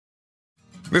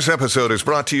This episode is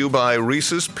brought to you by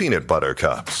Reese's Peanut Butter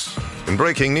Cups. In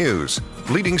breaking news,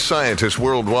 leading scientists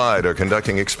worldwide are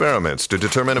conducting experiments to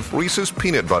determine if Reese's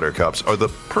Peanut Butter Cups are the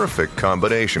perfect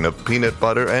combination of peanut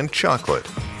butter and chocolate.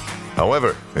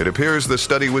 However, it appears the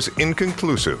study was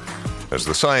inconclusive, as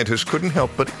the scientists couldn't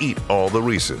help but eat all the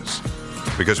Reese's.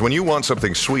 Because when you want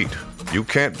something sweet, you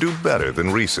can't do better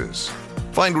than Reese's.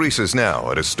 Find Reese's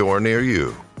now at a store near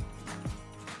you.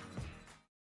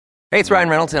 Hey, it's Ryan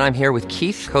Reynolds, and I'm here with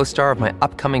Keith, co-star of my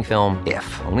upcoming film,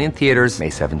 If, only in theaters May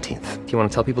 17th. Do you want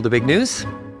to tell people the big news?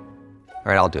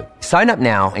 All right, I'll do it. Sign up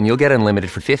now and you'll get unlimited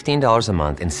for $15 a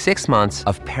month and 6 months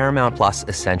of Paramount Plus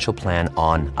Essential Plan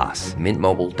on us.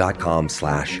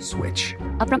 MintMobile.com/switch.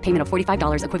 Upfront payment of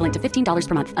 $45 equivalent to $15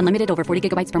 per month. Unlimited over 40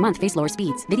 gigabytes per month. Face lower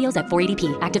speeds. Videos at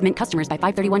 480p. Active Mint customers by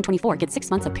 531.24 get 6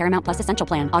 months of Paramount Plus Essential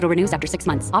Plan. Auto renews after 6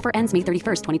 months. Offer ends May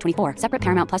 31st, 2024. Separate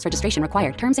Paramount Plus registration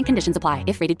required. Terms and conditions apply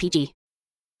if rated PG.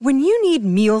 When you need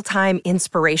mealtime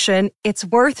inspiration, it's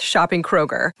worth shopping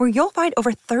Kroger, where you'll find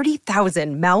over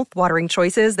 30,000 mouth-watering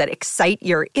choices that excite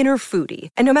your inner foodie.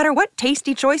 And no matter what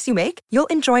tasty choice you make, you'll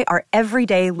enjoy our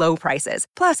everyday low prices,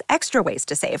 plus extra ways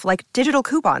to save, like digital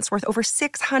coupons worth over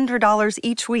 $600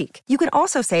 each week. You can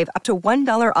also save up to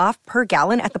 $1 off per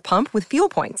gallon at the pump with fuel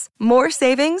points. More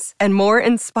savings and more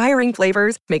inspiring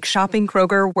flavors make shopping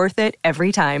Kroger worth it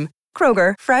every time.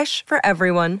 Kroger, fresh for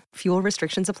everyone. Fuel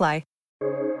restrictions apply.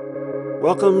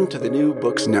 Welcome to the New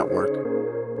Books Network.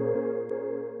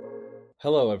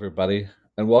 Hello, everybody,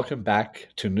 and welcome back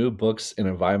to New Books in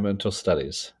Environmental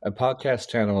Studies, a podcast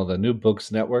channel of the New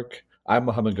Books Network. I'm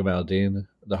Mohammed Gamaldeen,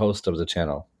 the host of the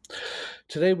channel.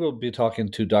 Today we'll be talking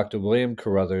to Dr. William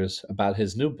Carruthers about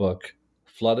his new book,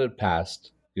 Flooded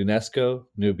Past, UNESCO,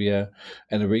 Nubia,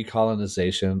 and the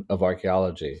Recolonization of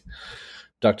Archaeology.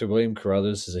 Dr. William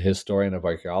Carruthers is a historian of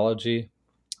archaeology,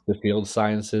 the field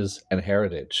sciences, and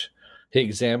heritage. He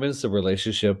examines the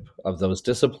relationship of those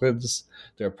disciplines,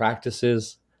 their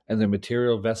practices, and their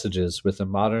material vestiges with the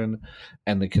modern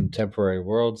and the contemporary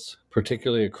worlds,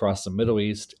 particularly across the Middle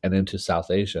East and into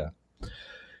South Asia.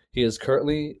 He is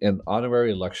currently an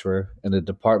honorary lecturer in the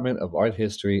Department of Art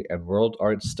History and World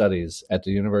Art Studies at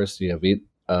the University of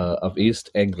East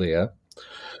Anglia.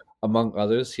 Among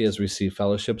others, he has received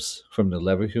fellowships from the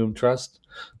Leverhulme Trust,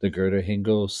 the Gerda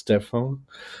Hingel Stiftung,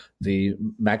 the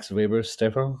Max Weber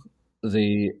Stiftung,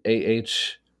 the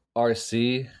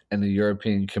AHRC, and the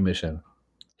European Commission.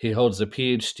 He holds a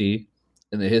PhD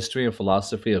in the History and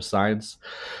Philosophy of Science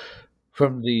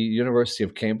from the University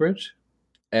of Cambridge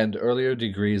and earlier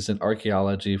degrees in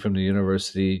archaeology from the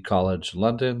University College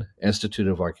London Institute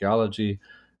of Archaeology,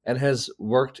 and has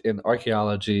worked in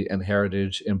archaeology and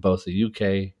heritage in both the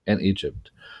UK and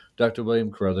Egypt. Dr.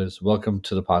 William Carruthers, welcome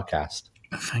to the podcast.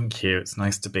 Thank you. It's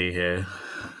nice to be here.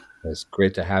 It's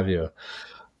great to have you.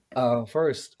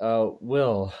 First,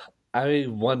 Will, I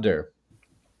wonder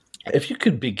if you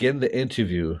could begin the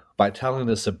interview by telling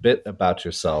us a bit about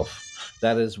yourself.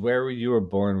 That is, where you were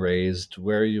born, raised,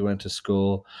 where you went to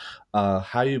school,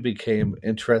 how you became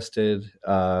interested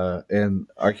in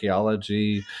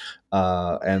archaeology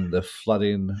and the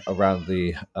flooding around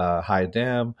the High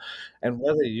Dam, and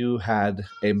whether you had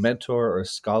a mentor or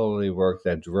scholarly work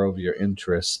that drove your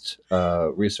interest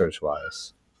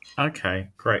research-wise. Okay,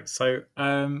 great. So,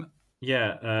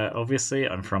 obviously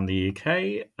I'm from the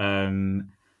UK.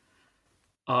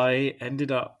 I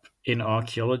ended up in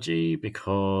archaeology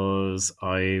because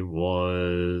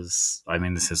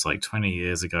this is like 20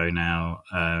 years ago now,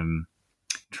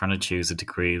 trying to choose a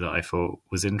degree that I thought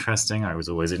was interesting. I was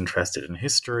always interested in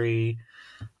history.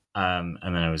 And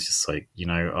then I was just like,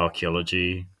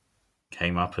 archaeology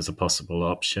came up as a possible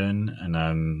option.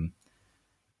 And,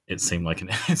 it seemed like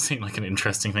an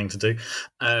interesting thing to do.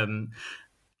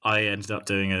 I ended up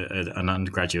doing an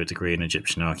undergraduate degree in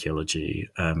Egyptian archaeology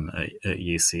at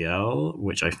UCL,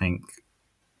 which I think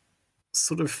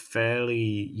sort of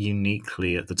fairly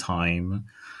uniquely at the time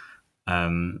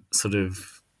sort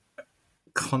of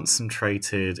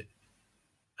concentrated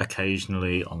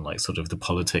occasionally on like sort of the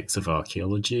politics of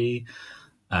archaeology,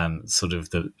 sort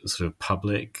of the sort of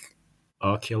public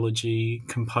archaeology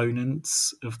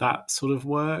components of that sort of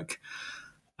work.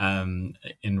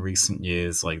 In recent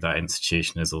years, like that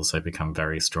institution has also become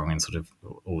very strong and sort of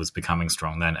always becoming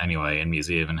strong then anyway in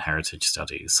museum and heritage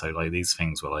studies. So like these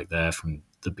things were like there from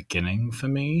the beginning for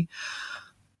me.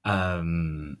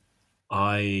 I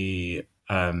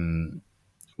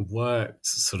worked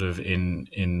sort of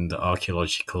in the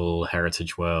archaeological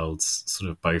heritage worlds,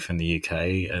 sort of both in the UK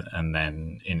and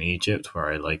then in Egypt,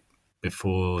 where I like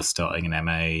before starting an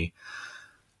MA,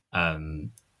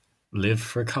 lived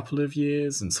for a couple of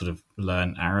years and sort of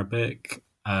learned Arabic.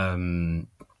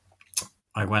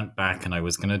 I went back and I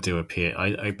was going to do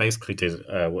I basically did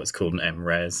what's called an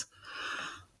MRes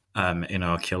in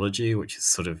archaeology, which is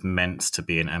sort of meant to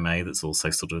be an MA that's also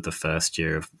sort of the first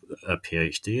year of a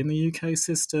PhD in the UK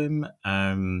system.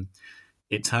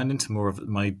 It turned into more of,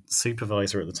 my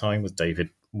supervisor at the time was David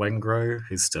Wengrow,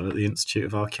 who's still at the Institute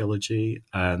of Archaeology.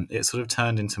 It sort of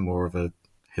turned into more of a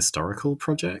historical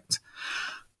project.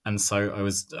 And so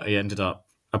I ended up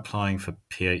applying for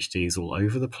PhDs all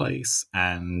over the place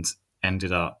and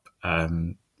ended up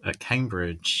at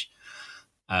Cambridge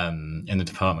in the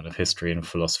Department of History and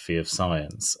Philosophy of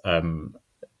Science.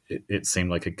 It seemed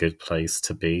like a good place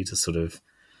to be, to sort of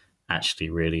actually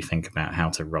really think about how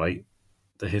to write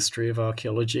the history of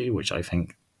archaeology, which I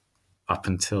think up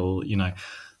until,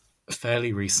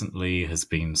 fairly recently has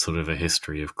been sort of a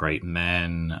history of great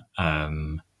men,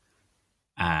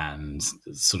 and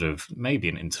sort of maybe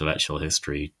an intellectual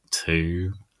history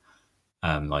too.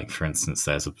 Like, for instance,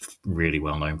 there's a really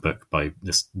well-known book by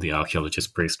the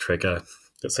archaeologist Bruce Trigger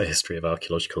that's a history of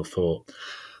archaeological thought.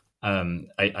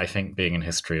 I think being in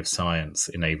history of science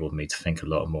enabled me to think a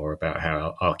lot more about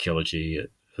how archaeology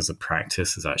as a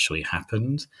practice has actually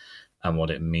happened and what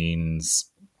it means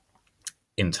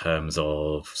in terms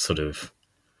of sort of,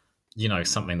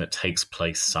 something that takes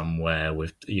place somewhere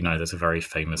with, there's a very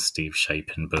famous Steve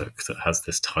Shapin book that has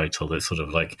this title that sort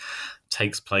of like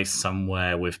takes place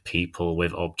somewhere with people,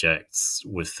 with objects,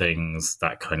 with things,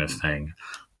 that kind of thing.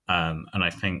 And I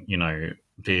think,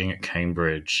 being at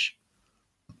Cambridge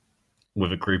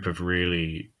with a group of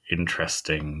really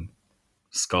interesting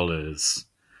scholars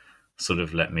sort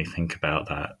of let me think about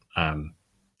that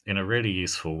in a really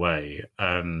useful way.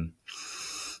 And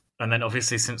then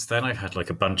obviously since then I've had like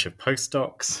a bunch of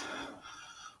postdocs.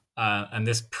 And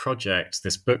this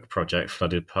book project,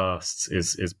 Flooded Pasts,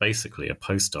 is basically a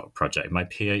postdoc project. My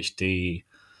PhD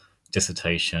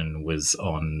dissertation was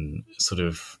on sort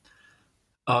of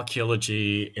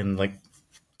archaeology in, like,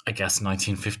 I guess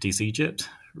 1950s Egypt,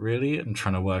 really, and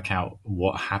trying to work out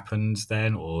what happened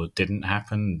then or didn't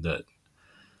happen that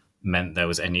meant there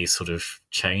was any sort of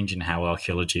change in how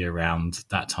archaeology around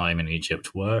that time in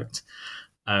Egypt worked.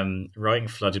 Writing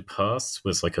Flooded Pasts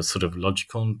was like a sort of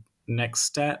logical next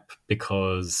step,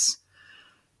 because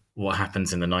what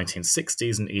happens in the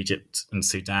 1960s in Egypt and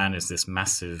Sudan is this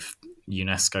massive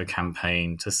UNESCO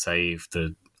campaign to save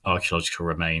the archaeological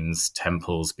remains,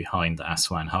 temples behind the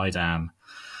Aswan High Dam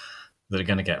that are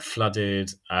going to get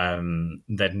flooded.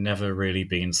 There'd never really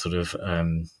been sort of,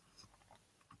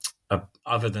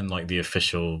 other than like the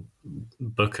official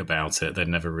book about it, there'd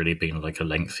never really been like a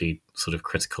lengthy sort of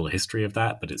critical history of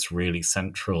that, but it's really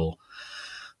central,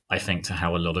 I think, to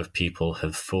how a lot of people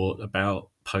have thought about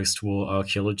post-war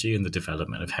archaeology and the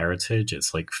development of heritage.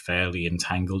 It's like fairly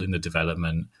entangled in the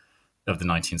development of the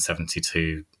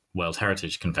 1972 World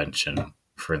Heritage Convention,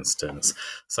 for instance.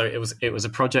 So it was a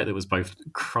project that was both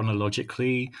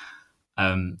chronologically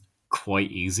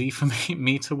quite easy for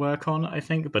me to work on, I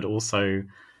think, but also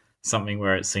something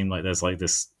where it seemed like there's like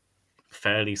this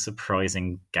fairly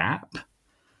surprising gap.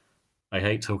 I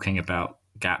hate talking about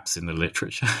gaps in the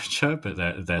literature, but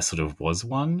there sort of was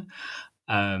one.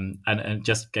 And it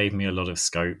just gave me a lot of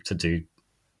scope to do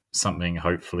something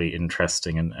hopefully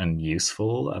interesting and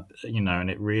useful, and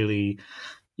it really,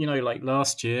 like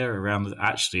last year around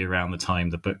the time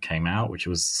the book came out, which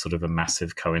was sort of a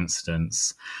massive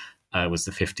coincidence, was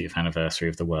the 50th anniversary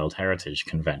of the World Heritage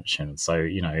Convention. So,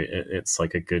 it's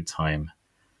like a good time,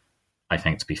 I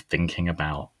think, to be thinking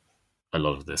about a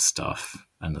lot of this stuff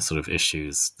and the sort of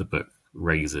issues the book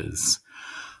raises.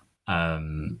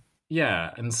 And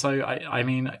so I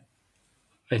mean,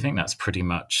 I think that's pretty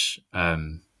much a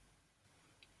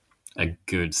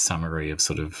good summary of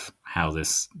sort of how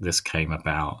this came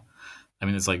about. I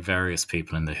mean, there's like various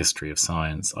people in the history of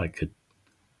science I could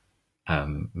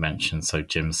mention. So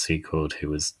Jim Secord, who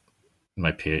was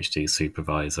my PhD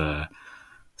supervisor,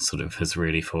 sort of has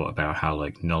really thought about how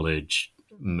like knowledge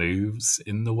moves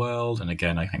in the world. And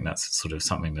again, I think that's sort of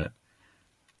something that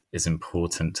is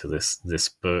important to this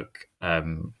book.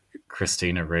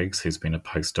 Christina Riggs, who's been a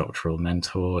postdoctoral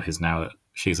mentor,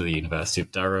 she's at the University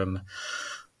of Durham,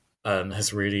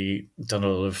 has really done a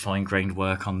lot of fine-grained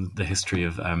work on the history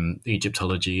of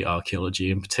Egyptology,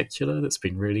 archaeology in particular, that's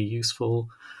been really useful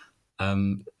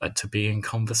to be in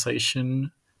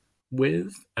conversation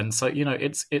with. And so,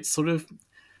 it's sort of,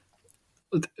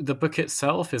 the book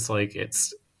itself is like,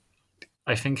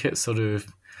 I think it's sort of,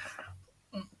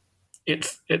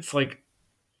 it's like,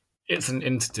 it's an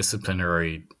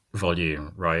interdisciplinary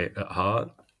volume, right, at heart.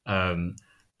 And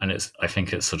I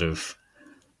think it sort of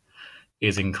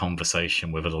is in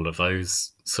conversation with a lot of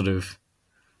those sort of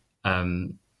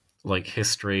like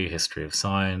history of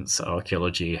science,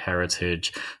 archaeology,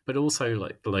 heritage, but also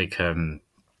like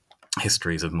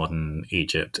histories of modern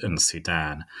Egypt and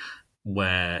Sudan,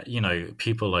 where, you know,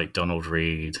 people like Donald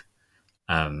Reed,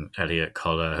 Elliot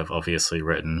Collar have obviously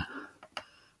written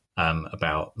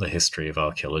about the history of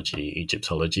archaeology,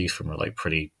 Egyptology from like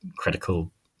pretty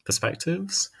critical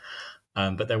perspectives.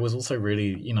 But there was also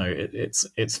really, you know,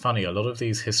 it's funny. A lot of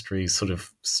these histories sort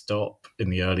of stop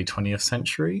in the early 20th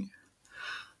century.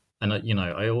 And, you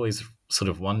know, I always sort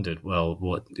of wondered, well,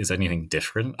 what is anything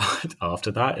different after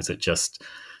that? Is it just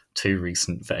too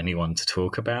recent for anyone to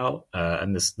talk about?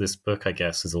 And this book, I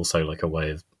guess, is also like a way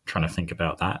of trying to think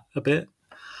about that a bit,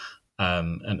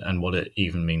 and what it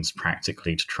even means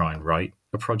practically to try and write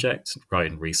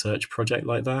and research project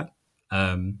like that.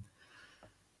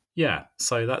 Yeah,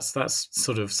 so that's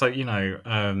sort of, so, you know,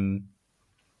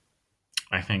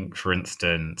 I think, for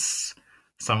instance,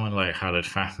 someone like Khaled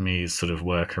Fahmi's sort of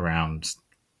work around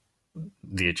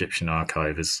the Egyptian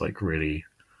archive is like really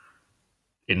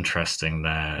interesting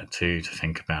there too, to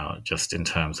think about, just in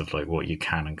terms of like what you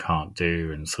can and can't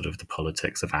do and sort of the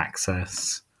politics of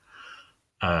access,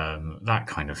 that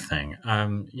kind of thing.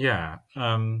 Yeah.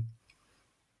 And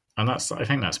I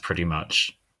think that's pretty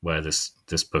much where this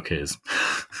book is.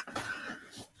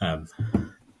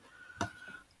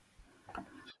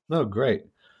 No, great.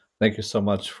 Thank you so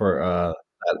much for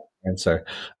that answer.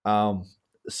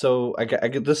 So I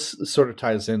get this sort of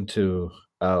ties into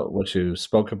what you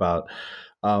spoke about,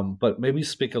 but maybe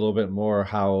speak a little bit more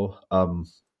how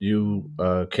you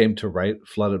came to write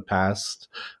Flooded Past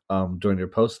during your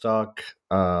postdoc,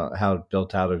 how it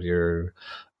built out of your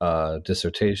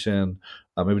dissertation.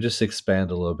 Maybe just expand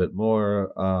a little bit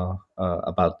more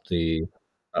about the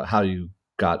how you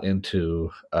got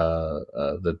into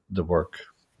the work.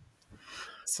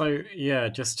 So yeah,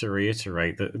 just to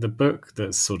reiterate, the book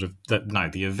that's sort of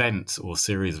the event or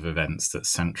series of events that's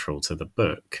central to the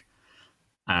book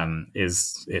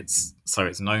it's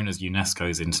known as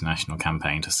UNESCO's International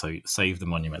Campaign to Save the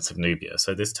Monuments of Nubia.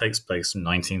 So this takes place from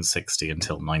 1960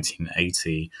 until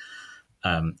 1980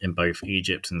 in both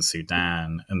Egypt and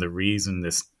Sudan. And the reason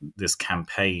this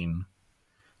campaign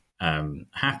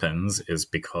happens is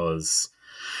because,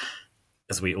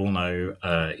 as we all know,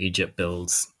 Egypt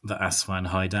builds the Aswan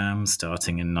High Dam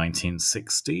starting in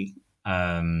 1960.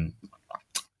 And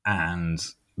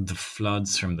the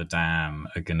floods from the dam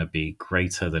are going to be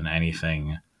greater than any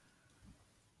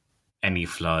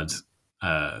flood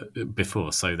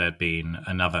before. So there'd been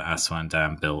another Aswan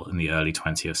Dam built in the early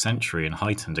 20th century and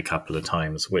heightened a couple of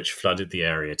times, which flooded the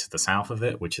area to the south of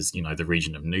it, which is, you know, the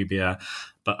region of Nubia,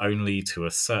 but only to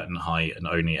a certain height and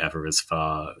only ever as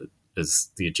far as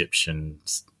the Egyptian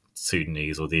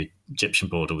Sudanese, or the Egyptian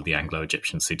border with the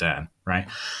Anglo-Egyptian Sudan, right?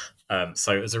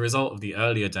 So as a result of the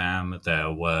earlier dam,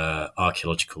 there were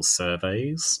archaeological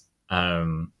surveys,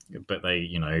 but they,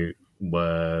 you know,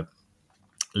 were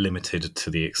limited to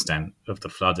the extent of the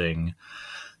flooding.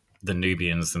 The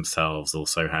Nubians themselves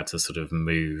also had to sort of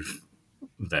move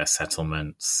their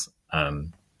settlements.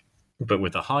 But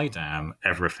with the high dam,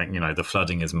 everything, you know, the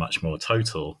flooding is much more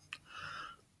total.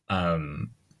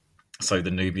 So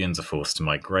the Nubians are forced to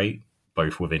migrate,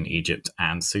 both within Egypt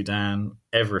and Sudan.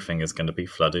 Everything is going to be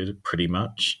flooded, pretty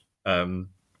much. And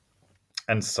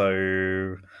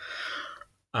so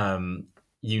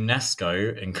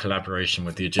UNESCO, in collaboration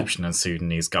with the Egyptian and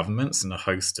Sudanese governments and a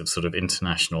host of sort of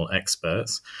international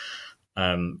experts,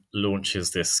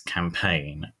 launches this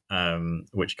campaign,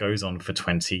 which goes on for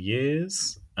 20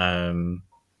 years.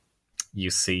 You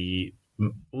see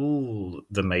all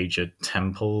the major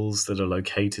temples that are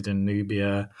located in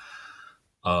Nubia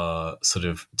are sort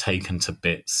of taken to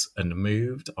bits and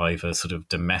moved, either sort of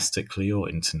domestically or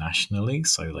internationally.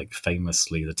 So, like,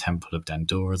 famously, the Temple of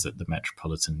Dendora is at the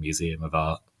Metropolitan Museum of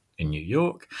Art in New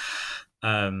York.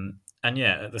 And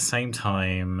yeah, at the same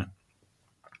time,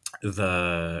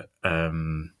 the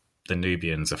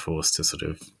Nubians are forced to sort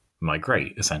of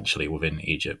migrate, essentially, within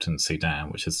Egypt and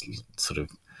Sudan, which is sort of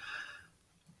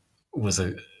was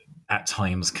at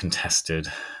times contested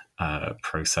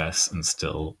process and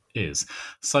still is.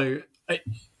 So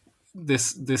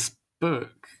this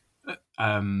book,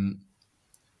 I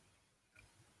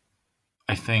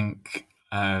think,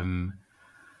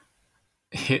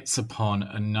 hits upon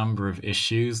a number of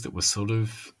issues that were sort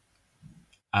of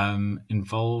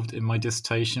involved in my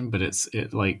dissertation, but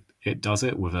it does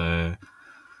it with a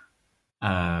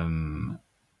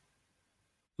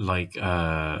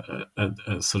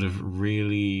sort of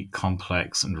really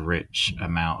complex and rich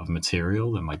amount of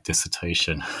material that my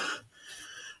dissertation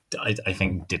I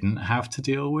think didn't have to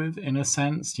deal with, in a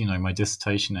sense. You know, my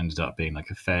dissertation ended up being like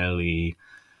a fairly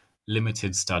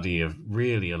limited study of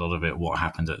really a lot of it, what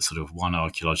happened at sort of one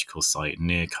archaeological site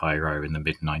near Cairo in the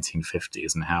mid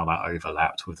 1950s, and how that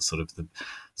overlapped with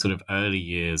the early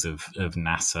years of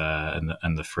NASA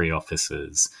and the free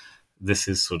officers. This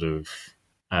is sort of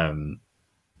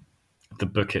the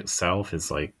book itself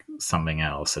is like something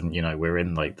else, and we're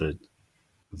in like the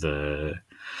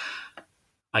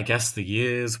I guess the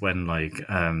years when like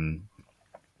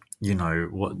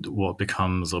what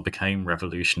becomes or became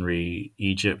revolutionary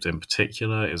Egypt in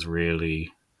particular is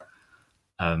really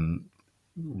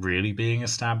being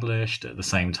established. At the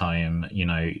same time,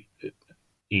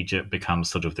 Egypt becomes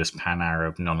sort of this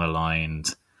pan-Arab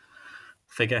non-aligned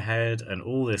figurehead, and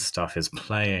all this stuff is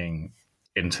playing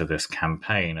into this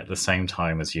campaign at the same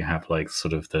time as you have like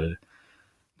sort of the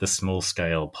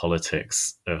small-scale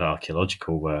politics of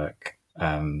archaeological work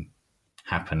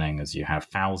happening, as you have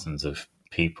thousands of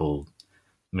people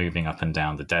moving up and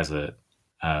down the desert,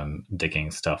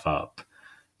 digging stuff up,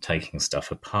 taking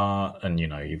stuff apart, and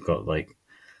you've got like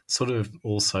sort of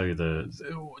also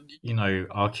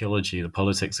archaeology. The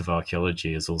politics of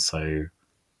archaeology is also,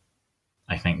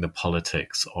 I think, the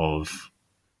politics of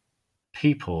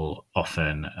people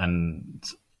often, and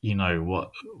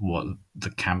what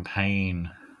the campaign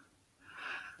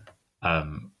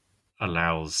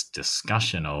allows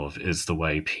discussion of is the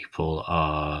way people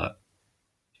are,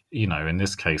 in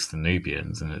this case, the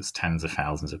Nubians, and it's tens of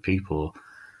thousands of people,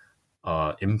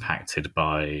 are impacted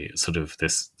by sort of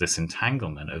this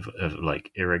entanglement of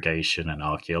like irrigation and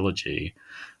archaeology,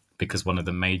 because one of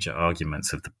the major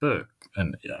arguments of the book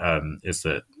is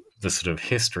that the sort of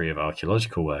history of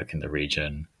archaeological work in the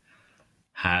region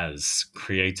has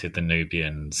created the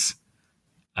Nubians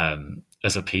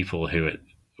as a people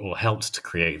or helped to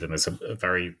create them as a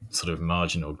very sort of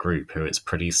marginal group who it's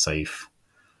pretty safe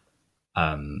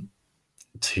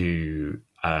to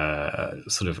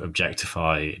sort of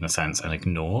objectify in a sense and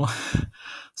ignore.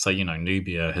 So,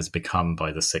 Nubia has become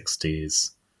by the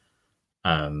 60s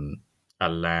a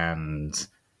land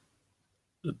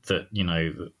that,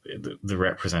 the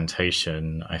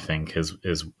representation, I think,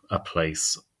 is a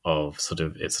place of sort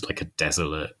of, it's like a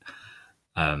desolate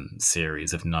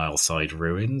series of Nile-side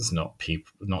ruins, not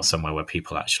somewhere where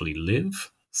people actually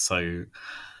live. So,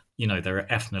 there are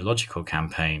ethnological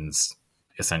campaigns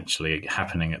essentially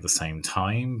happening at the same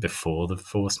time before the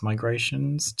forced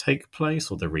migrations take place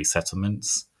or the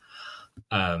resettlements.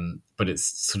 But it's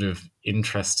sort of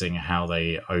interesting how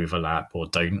they overlap or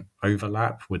don't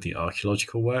overlap with the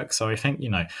archaeological work. So I think,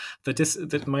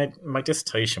 my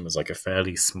dissertation was like a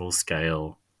fairly small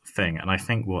scale thing. And I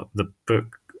think what the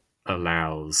book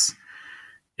allows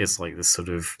is like this sort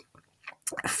of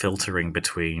filtering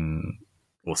between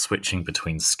or switching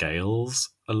between scales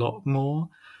a lot more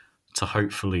to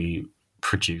hopefully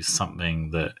produce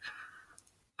something that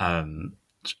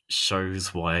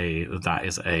shows why that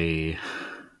is a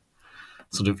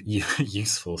sort of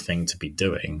useful thing to be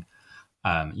doing.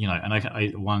 And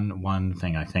one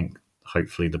thing I think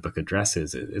hopefully the book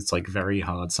addresses, it's like very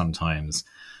hard sometimes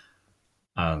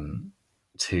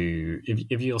to,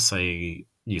 if you say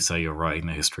you're writing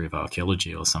the history of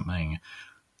archaeology or something,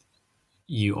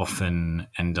 you often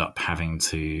end up having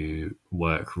to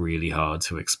work really hard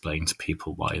to explain to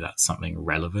people why that's something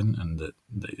relevant and that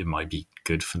it might be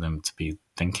good for them to be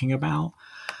thinking about.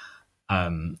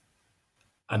 And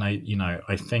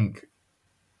I think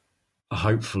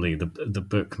hopefully the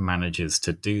book manages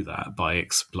to do that by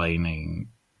explaining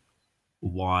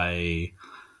why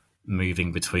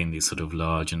moving between these sort of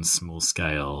large and small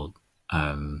scale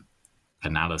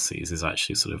analyses is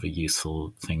actually sort of a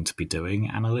useful thing to be doing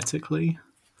analytically.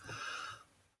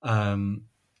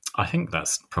 I think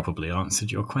that's probably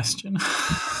answered your question.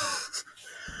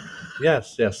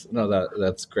 Yes. No,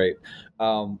 that's great.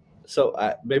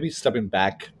 So maybe stepping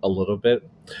back a little bit,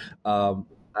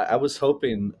 I was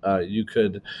hoping you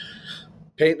could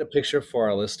paint a picture for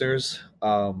our listeners.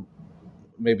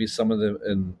 Maybe some of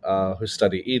them who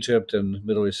study Egypt and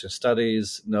Middle Eastern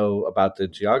studies know about the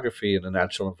geography and the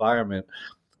natural environment,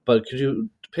 but could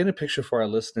you paint a picture for our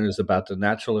listeners about the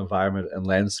natural environment and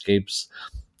landscapes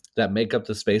that make up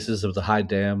the spaces of the High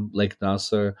Dam, Lake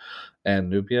Nasser,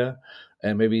 and Nubia,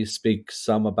 and maybe speak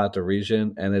some about the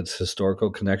region and its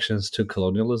historical connections to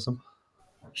colonialism?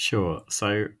 Sure.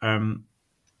 So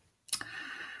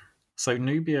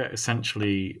Nubia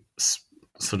essentially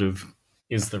sort of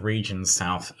is the region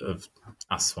south of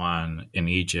Aswan in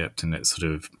Egypt, and it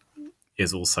sort of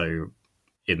is also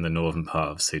in the northern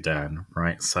part of Sudan,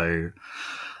 right? So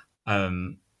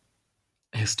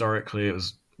historically it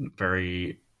was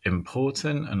very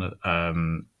important,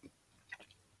 and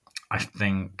I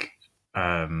think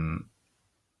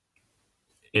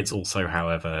it's also,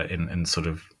 however, in sort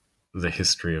of the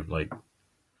history of like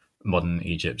modern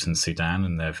Egypt and Sudan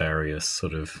and their various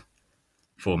sort of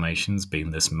formations being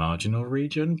this marginal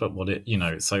region. But what it,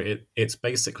 so it's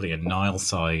basically a Nile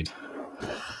side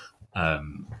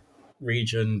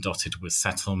region dotted with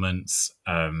settlements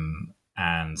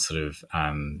and sort of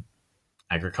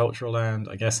agricultural land,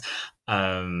 I guess.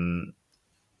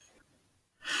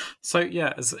 So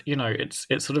yeah,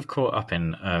 it's sort of caught up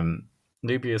in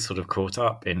Nubia, sort of caught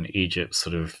up in Egypt's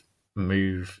sort of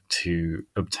move to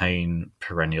obtain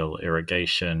perennial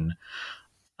irrigation,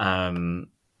 and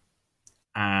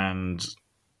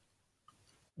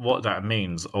what that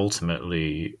means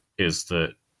ultimately is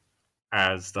that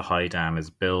as the high dam is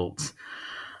built,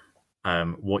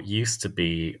 what used to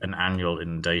be an annual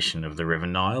inundation of the River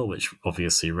Nile, which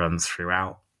obviously runs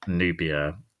throughout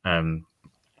Nubia,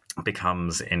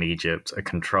 becomes in Egypt a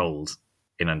controlled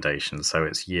inundation, so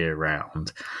it's year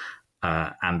round,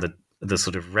 and the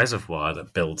sort of reservoir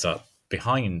that builds up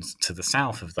behind to the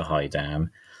south of the high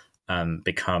dam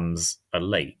becomes a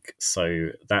lake. So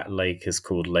that lake is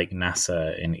called Lake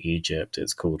Nasser in Egypt.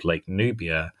 It's called Lake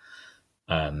Nubia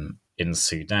in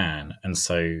Sudan, and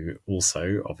so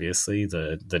also obviously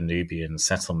the Nubian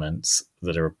settlements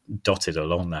that are dotted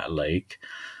along that lake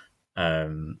are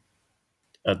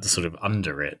sort of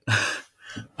under it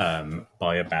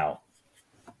by about,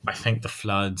 I think the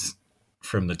floods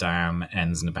from the dam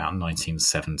ends in about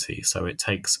 1970. So it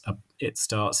starts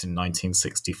in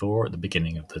 1964 at the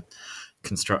beginning of the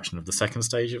construction of the second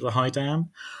stage of the high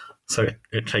dam. So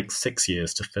it takes 6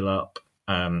 years to fill up.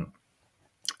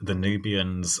 The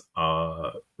Nubians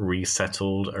are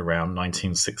resettled around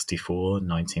 1964,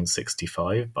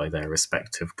 1965 by their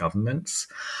respective governments.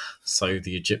 So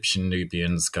the Egyptian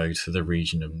Nubians go to the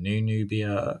region of New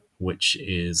Nubia, which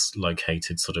is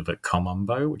located sort of at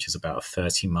Komombo, which is about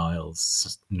 30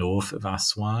 miles north of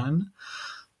Aswan.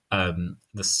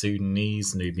 The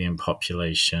Sudanese Nubian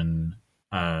population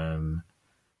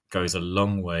goes a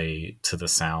long way to the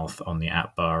south on the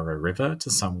Atbara River to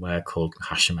somewhere called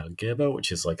Hashem el Girba,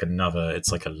 which is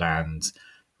it's like a land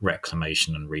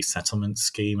reclamation and resettlement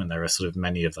scheme. And there are sort of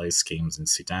many of those schemes in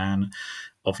Sudan,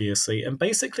 obviously. And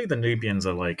basically the Nubians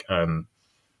are like a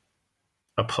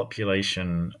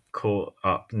population caught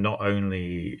up not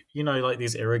only, like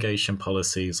these irrigation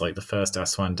policies, like the first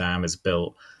Aswan Dam is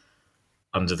built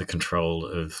under the control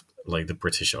of like the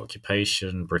British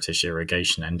occupation, British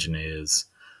irrigation engineers,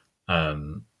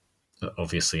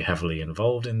 obviously heavily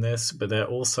involved in this, but they're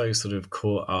also sort of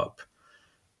caught up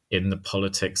in the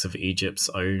politics of Egypt's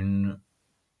own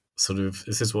sort of,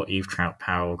 this is what Eve Trout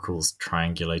Powell calls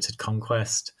triangulated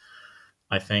conquest,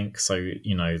 I think. So,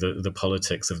 the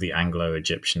politics of the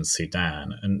Anglo-Egyptian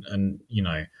Sudan. And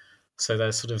so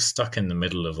they're sort of stuck in the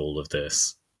middle of all of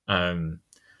this. And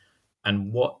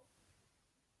what,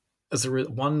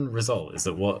 one result is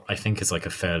that what I think is like a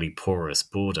fairly porous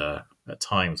border at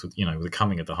times, with the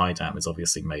coming of the high dam is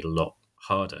obviously made a lot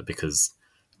harder because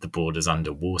the border's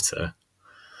underwater.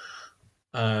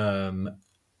 And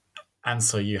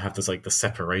so you have this like the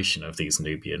separation of these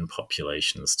Nubian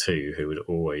populations too, who had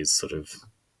always sort of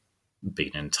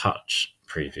been in touch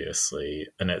previously,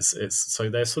 and it's so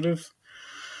they're sort of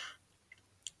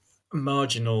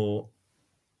marginal,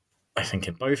 I think,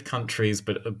 in both countries,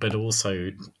 but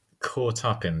also caught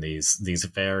up in these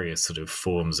various sort of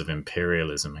forms of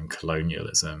imperialism and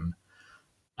colonialism,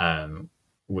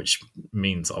 which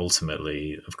means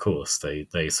ultimately, of course,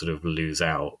 they sort of lose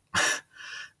out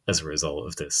as a result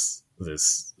of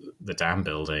the dam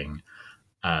building,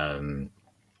 and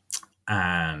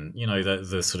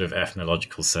the sort of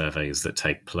ethnological surveys that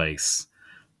take place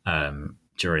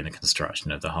during the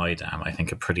construction of the high dam, I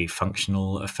think, are pretty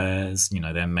functional affairs.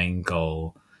 Their main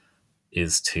goal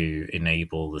is to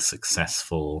enable the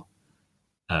successful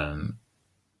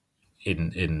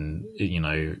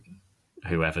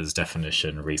whoever's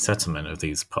definition resettlement of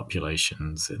these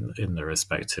populations in the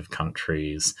respective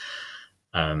countries.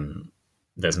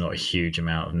 There's not a huge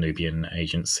amount of Nubian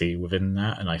agency within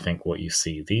that, and I think what you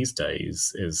see these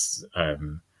days is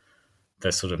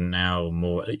there's sort of now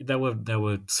more. There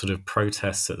were sort of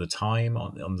protests at the time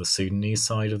on the Sudanese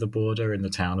side of the border in the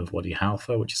town of Wadi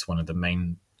Halfa, which is one of the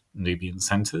main Nubian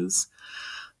centers,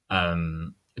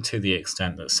 to the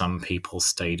extent that some people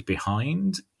stayed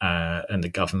behind, and the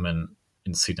government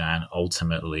in Sudan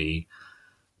ultimately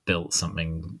built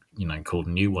something called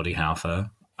New Wadi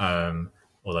Halfa,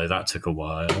 although that took a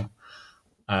while.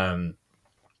 And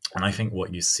I think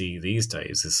what you see these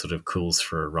days is sort of calls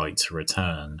for a right to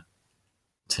return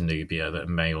to Nubia that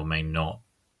may or may not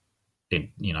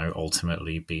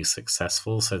ultimately be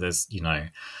successful. So there's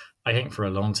I think for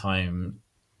a long time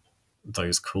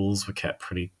those calls were kept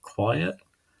pretty quiet.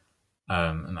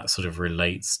 And that sort of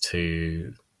relates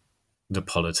to the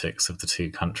politics of the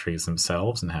two countries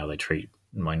themselves and how they treat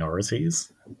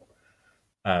minorities.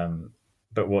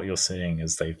 But what you're seeing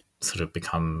is they've sort of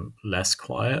become less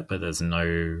quiet, but there's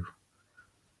no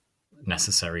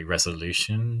necessary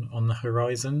resolution on the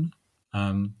horizon.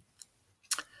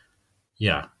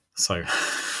 So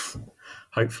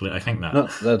hopefully, I think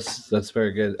that that's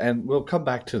very good, and we'll come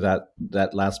back to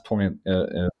that last point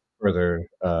further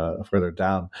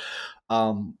down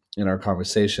in our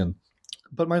conversation.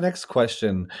 But my next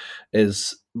question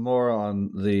is more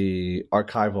on the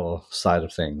archival side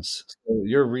of things. So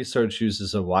your research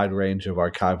uses a wide range of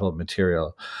archival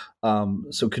material.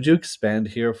 So could you expand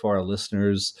here for our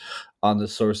listeners on the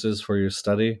sources for your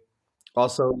study?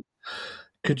 Also,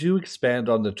 could you expand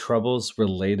on the troubles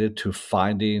related to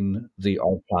finding the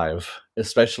archive,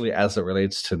 especially as it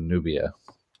relates to Nubia?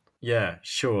 Yeah,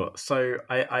 sure. So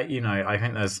I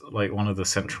think there's like one of the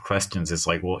central questions is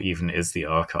like, what even is the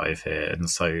archive here? And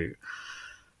so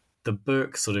the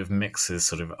book sort of mixes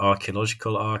sort of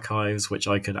archaeological archives, which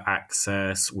I could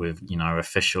access with,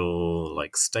 official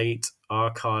like state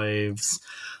archives.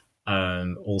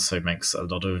 Also makes a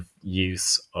lot of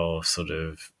use of sort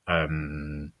of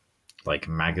like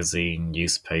magazine,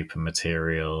 newspaper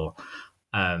material.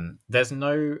 There's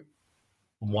no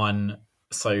one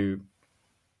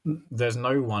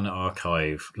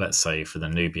archive, let's say, for the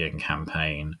Nubian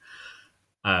campaign.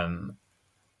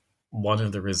 One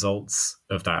of the results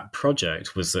of that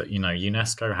project was that,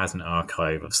 UNESCO has an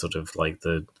archive of sort of like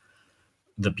the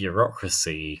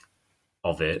bureaucracy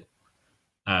of it.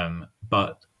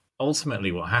 But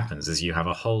ultimately what happens is you have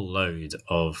a whole load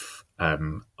of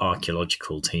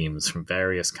archaeological teams from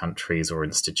various countries or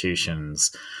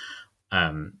institutions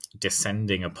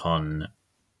descending upon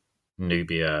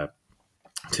Nubia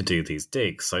to do these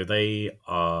digs. So they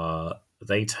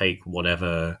take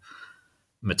whatever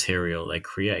material they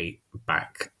create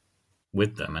back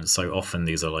with them, and so often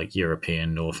these are like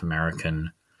European, North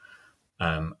American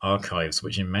archives,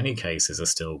 which in many cases are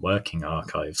still working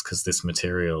archives because this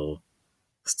material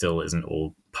still isn't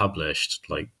all published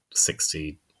like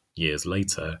 60 years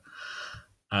later.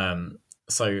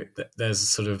 So there's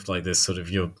sort of like this sort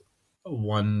of your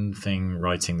one thing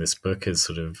writing this book is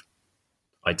sort of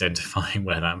identifying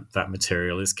where that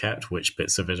material is kept, which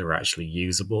bits of it are actually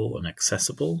usable and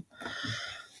accessible.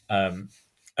 And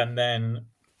then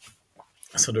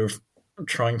sort of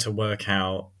trying to work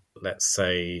out, let's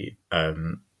say,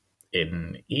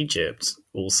 in Egypt,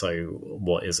 also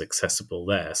what is accessible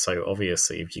there. So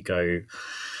obviously,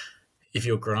 if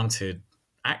you're granted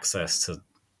access to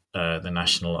the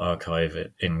National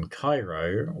Archive in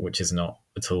Cairo, which is not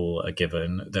at all a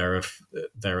given, there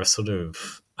are sort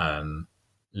of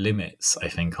limits, I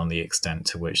think, on the extent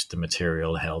to which the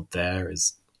material held there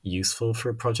is useful for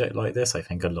a project like this. I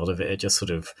think a lot of it just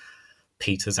sort of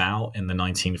peters out in the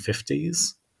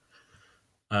 1950s,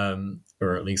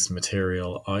 or at least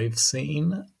material I've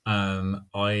seen.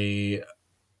 I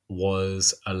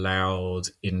was allowed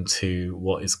into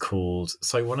what is called...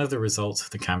 So one of the results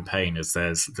of the campaign is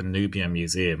there's the Nubia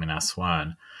Museum in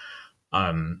Aswan,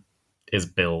 is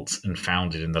built and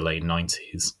founded in the late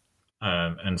 90s.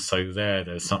 And so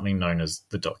there's something known as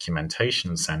the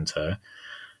Documentation Center,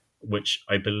 which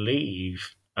I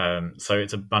believe... so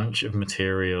it's a bunch of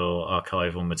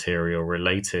archival material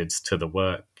related to the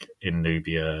work in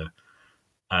Nubia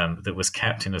that was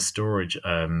kept in a storage,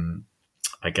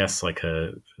 I guess like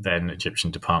a then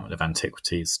Egyptian Department of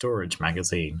Antiquities storage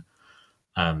magazine,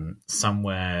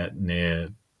 somewhere near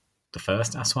the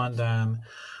first Aswan Dam,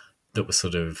 that was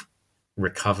sort of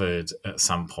recovered at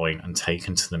some point and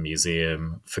taken to the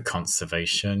museum for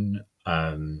conservation.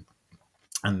 And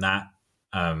that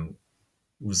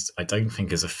I don't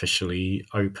think is officially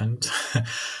opened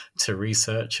to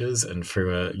researchers, and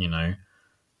through a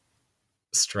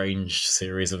strange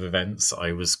series of events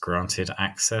I was granted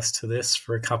access to this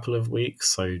for a couple of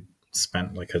weeks. So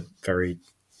spent like a very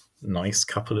nice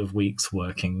couple of weeks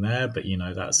working there, but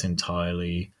that's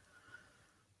entirely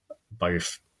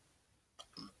both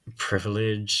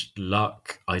privilege,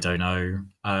 luck, I don't know.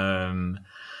 And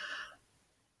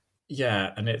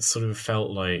it sort of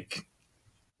felt like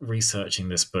researching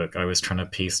this book, I was trying to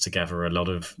piece together a lot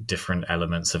of different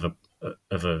elements of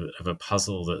a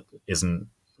puzzle that isn't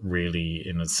really,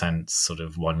 in a sense, sort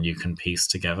of one you can piece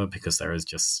together, because there is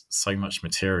just so much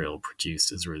material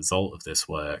produced as a result of this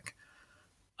work.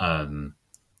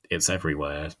 It's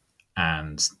everywhere,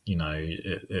 and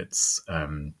it's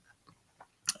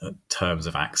terms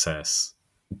of access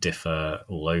differ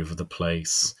all over the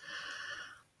place.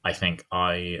 I think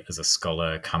I, as a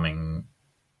scholar coming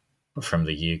from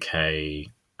the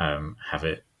UK have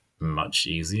it much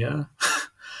easier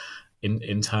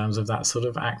in terms of that sort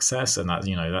of access, and that,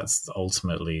 you know, that's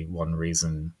ultimately one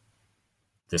reason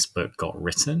this book got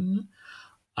written.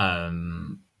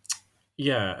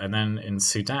 Yeah, and then in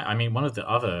Sudan, I mean, one of the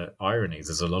other ironies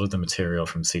is a lot of the material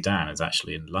from Sudan is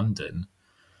actually in London.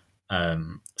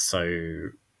 So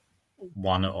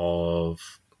one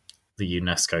of the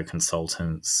UNESCO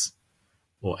consultants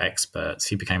or experts,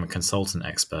 he became a consultant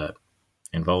expert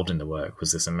involved in the work,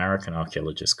 was this American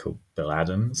archaeologist called Bill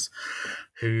Adams,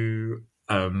 who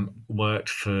worked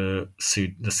for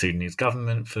the Sudanese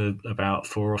government for about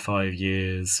 4 or 5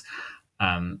 years,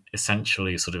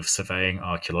 essentially sort of surveying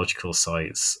archaeological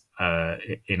sites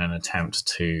in an attempt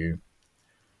to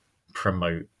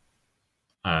promote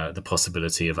the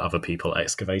possibility of other people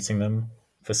excavating them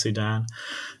for Sudan.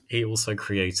 He also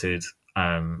created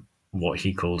what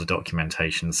he called a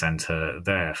documentation center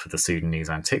there for the Sudanese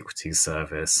Antiquities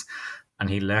Service. And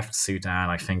he left Sudan,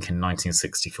 I think, in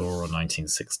 1964 or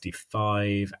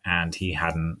 1965, and he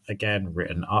hadn't, again,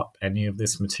 written up any of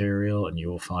this material. And you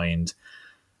will find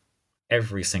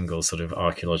every single sort of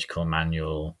archaeological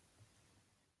manual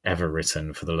ever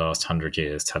written for the last 100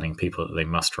 years telling people that they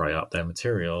must write up their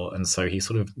material. And so he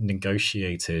sort of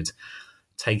negotiated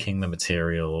taking the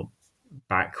material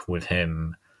back with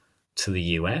him to the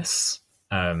US.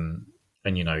 And,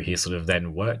 you know, he sort of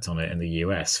then worked on it in the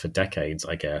US for decades,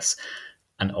 I guess,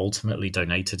 and ultimately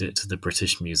donated it to the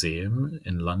British Museum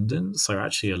in London. So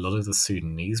actually a lot of the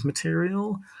Sudanese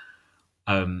material,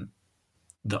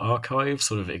 the archive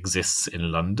sort of exists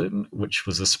in London, which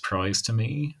was a surprise to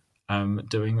me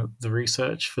doing the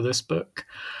research for this book.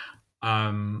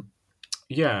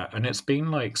 Yeah, and it's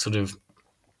been like sort of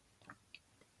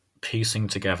piecing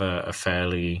together a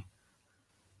fairly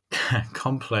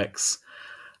complex,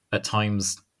 at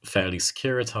times fairly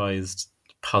securitized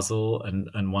puzzle,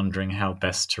 and wondering how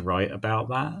best to write about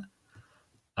that.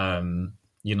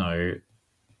 You know,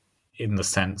 in the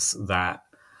sense that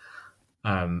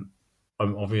I'm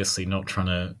obviously not trying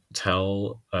to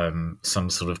tell some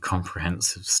sort of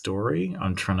comprehensive story.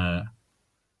 I'm trying to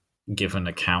give an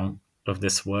account of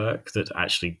this work that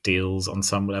actually deals on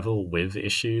some level with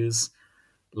issues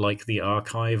like the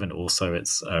archive and also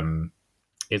its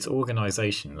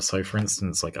organization. So, for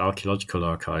instance, like archaeological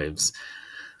archives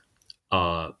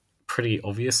are pretty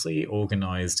obviously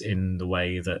organized in the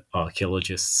way that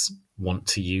archaeologists want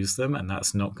to use them, and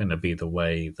that's not going to be the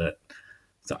way that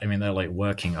I mean, they're like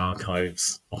working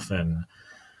archives often.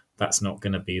 That's not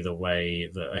going to be the way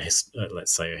that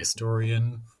let's say a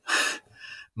historian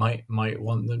might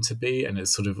want them to be, and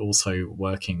it's sort of also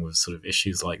working with sort of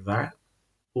issues like that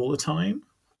all the time.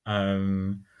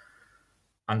 And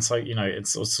so, you know,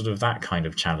 it's sort of that kind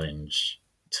of challenge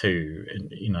too.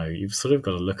 And, you know, you've sort of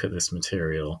got to look at this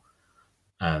material.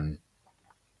 You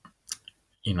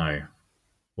know,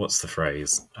 what's the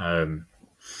phrase?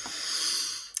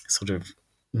 Sort of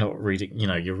not reading, you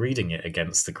know, you're reading it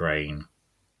against the grain,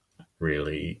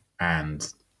 really. And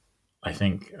I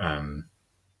think Anne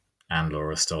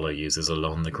Laura Stoller uses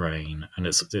along the grain, and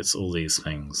it's all these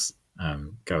things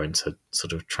go into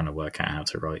sort of trying to work out how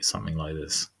to write something like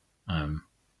this.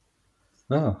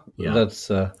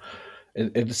 That's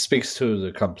it speaks to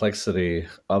the complexity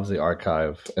of the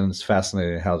archive, and it's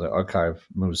fascinating how the archive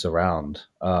moves around.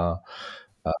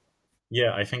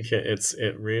 Yeah, I think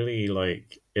it really,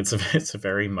 like, it's a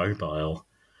very mobile.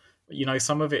 You know,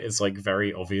 some of it is like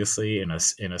very obviously in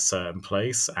a certain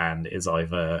place and is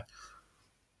either,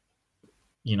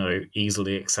 you know,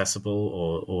 easily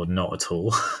accessible or not at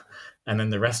all, and then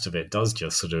the rest of it does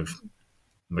just sort of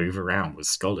move around with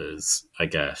scholars, I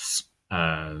guess,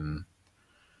 in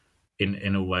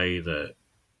a way that,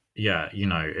 yeah, you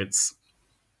know, it's.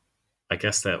 I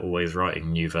guess they're always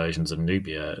writing new versions of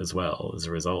Nubia as well as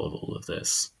a result of all of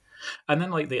this. And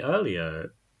then, like, the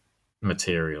earlier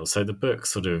material, so the book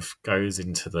sort of goes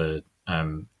into the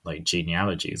like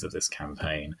genealogies of this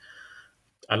campaign.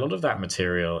 A lot of that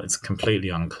material, it's completely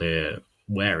unclear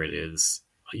where it is,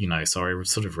 you know, so I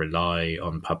sort of rely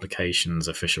on publications,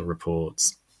 official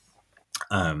reports.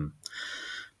 And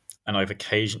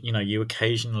you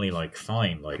occasionally like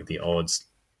find like the odd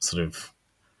sort of,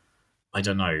 I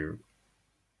don't know,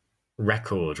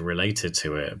 record related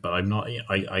to it, but I'm not.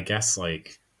 I guess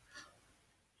like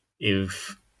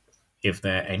if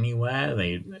they're anywhere,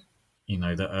 they, you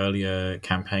know, the earlier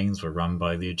campaigns were run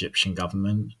by the Egyptian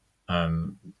government.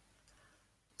 The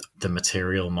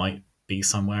material might be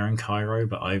somewhere in Cairo,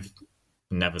 but I've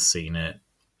never seen it.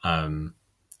 I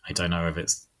don't know if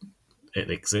it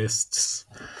exists,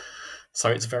 so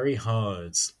it's very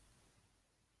hard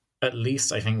at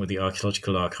least I think with the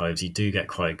archaeological archives, you do get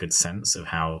quite a good sense of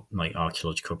how like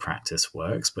archaeological practice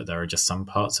works, but there are just some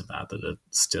parts of that that are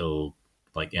still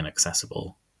like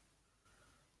inaccessible.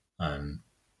 And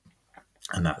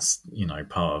that's,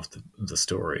 part of the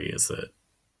story is that,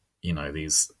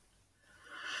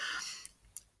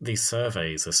 these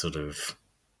surveys are sort of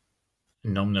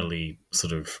nominally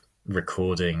sort of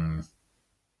recording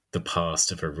the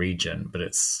past of a region, but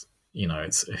it's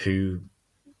who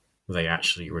they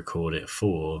actually record it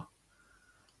for.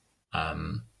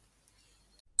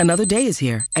 Another day is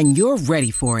here, and you're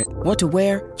ready for it. What to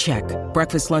wear? Check.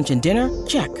 Breakfast, lunch, and dinner?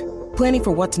 Check. Planning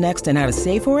for what's next and how to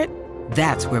save for it?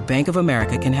 That's where Bank of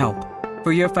America can help.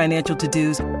 For your financial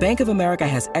to-dos, Bank of America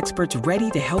has experts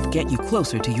ready to help get you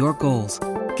closer to your goals.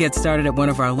 Get started at one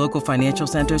of our local financial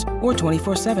centers or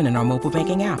 24/7 in our mobile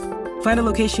banking app. Find a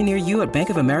location near you at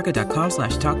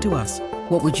bankofamerica.com/talktous.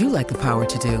 What would you like the power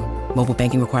to do? Mobile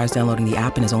banking requires downloading the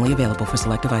app and is only available for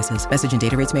select devices. Message and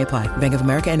data rates may apply. Bank of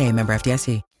America N.A., member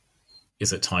FDIC.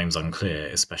 Is at times unclear,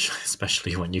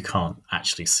 especially when you can't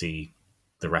actually see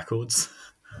the records.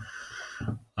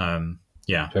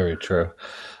 Yeah. Very true.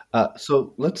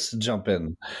 So let's jump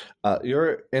in.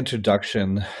 Your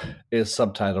introduction is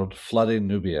subtitled Flooding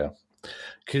Nubia.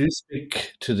 Could you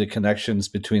speak to the connections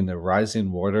between the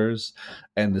rising waters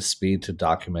and the speed to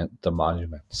document the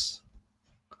monuments?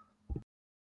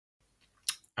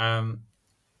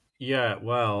 Yeah,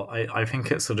 well, I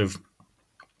think it's sort of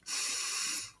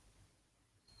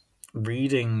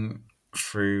reading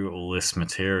through all this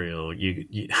material,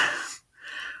 you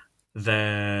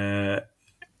there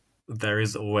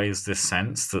is always this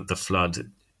sense that the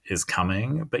flood is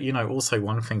coming. But, also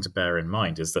one thing to bear in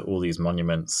mind is that all these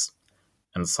monuments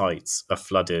and sites are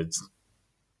flooded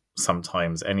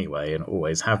sometimes anyway, and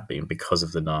always have been because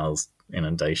of the Nile's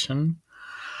inundation.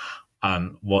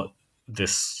 What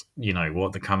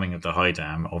the coming of the high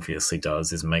dam obviously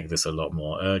does is make this a lot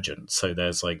more urgent. So there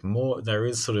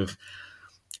is sort of,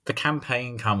 the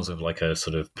campaign comes with like a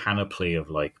sort of panoply of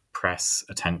like press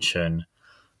attention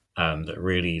that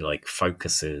really like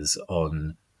focuses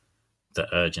on the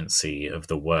urgency of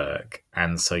the work.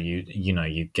 And so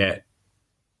you get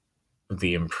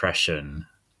the impression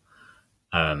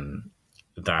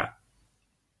that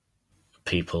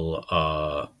people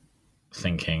are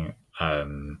thinking,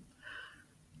 there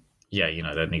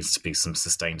needs to be some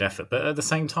sustained effort. But at the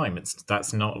same time,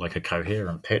 that's not like a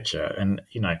coherent picture. And,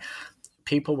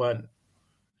 people weren't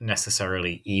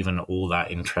necessarily even all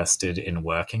that interested in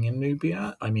working in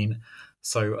Nubia. I mean,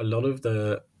 so a lot of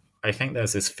I think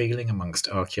there's this feeling amongst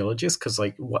archaeologists, because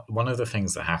like one of the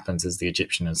things that happens is the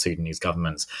Egyptian and Sudanese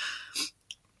governments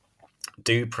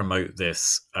do promote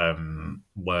this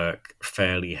work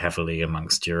fairly heavily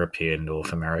amongst European,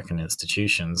 North American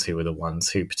institutions, who are the ones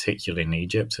who, particularly in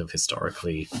Egypt, have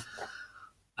historically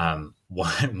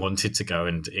wanted to go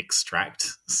and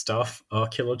extract stuff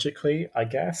archaeologically, I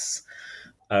guess.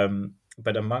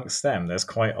 But amongst them, there's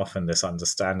quite often this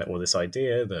understanding or this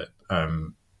idea that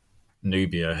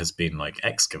Nubia has been like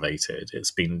excavated. It's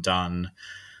been done.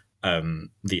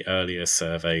 The earlier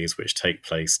surveys, which take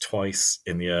place twice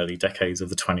in the early decades of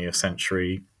the 20th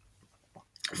century,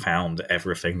 found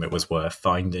everything that was worth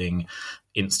finding.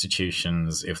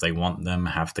 Institutions, if they want them,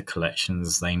 have the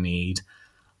collections they need.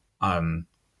 So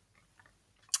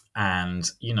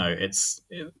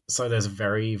there's a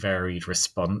very varied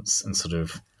response and sort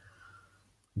of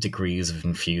degrees of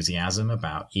enthusiasm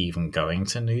about even going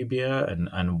to Nubia,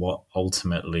 and what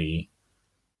ultimately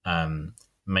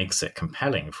makes it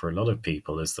compelling for a lot of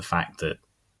people is the fact that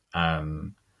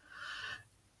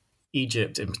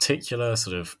Egypt in particular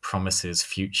sort of promises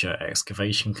future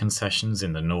excavation concessions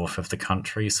in the north of the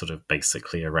country, sort of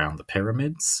basically around the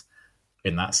pyramids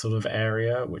in that sort of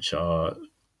area, which are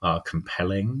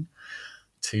compelling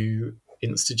to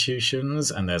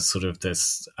institutions. And there's sort of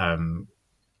this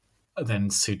then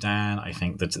Sudan, I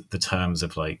think that the terms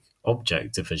of like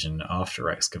object division after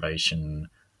excavation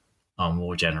are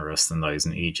more generous than those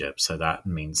in Egypt. So that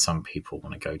means some people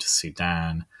want to go to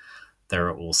Sudan. There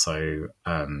are also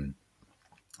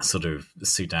sort of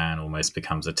Sudan almost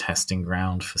becomes a testing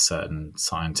ground for certain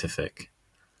scientific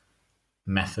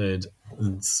methods,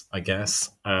 I guess.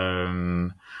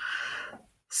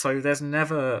 So there's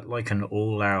never like an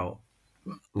all-out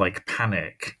like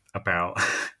panic about,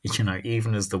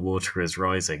 even as the water is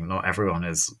rising, not everyone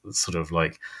is sort of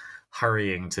like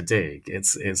hurrying to dig.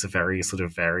 It's a very sort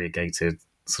of variegated,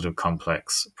 sort of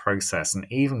complex process. And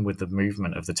even with the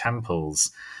movement of the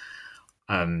temples,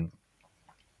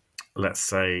 let's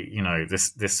say,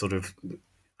 this sort of,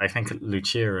 I think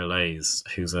Lucia Allays,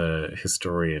 who's a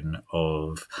historian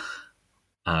of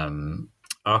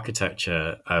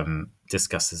architecture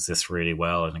discusses this really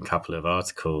well in a couple of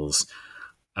articles.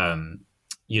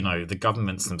 The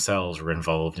governments themselves were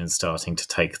involved in starting to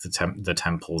take the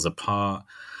temples apart,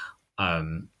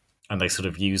 and they sort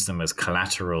of use them as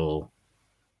collateral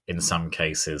in some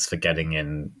cases for getting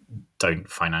in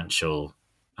financial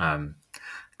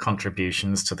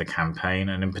contributions to the campaign,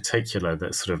 and in particular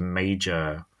that sort of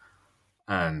major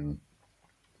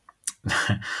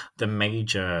the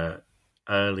major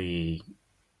early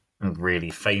and really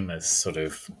famous sort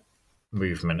of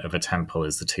movement of a temple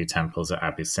is the two temples at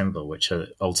Abu Simbel, which are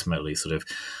ultimately sort of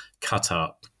cut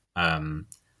up,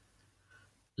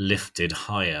 lifted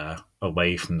higher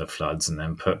away from the floods and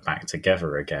then put back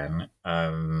together again.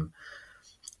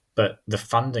 But the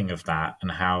funding of that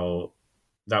and how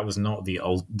that was not the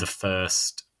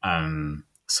first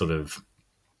sort of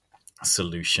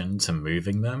solution to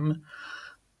moving them.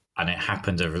 And it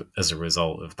happened as a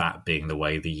result of that being the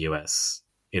way the US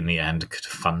in the end could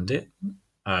fund it.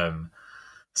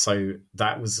 So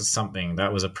that was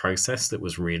a process that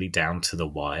was really down to the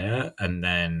wire. And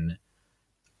then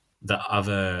the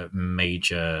other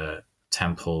major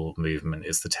temple movement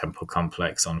is the temple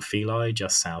complex on Philae,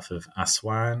 just south of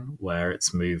Aswan, where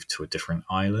it's moved to a different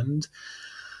island.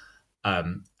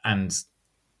 And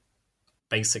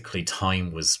basically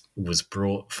time was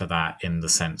brought for that in the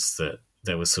sense that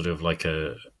there was sort of like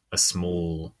a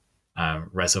small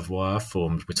reservoir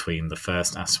formed between the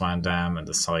first Aswan Dam and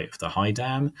the site of the High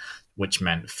Dam, which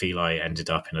meant Philae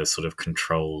ended up in a sort of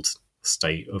controlled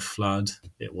state of flood.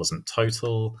 It wasn't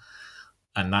total.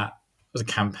 And that the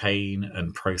campaign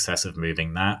and process of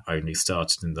moving that only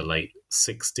started in the late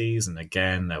 60s. And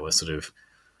again, there were sort of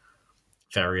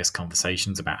various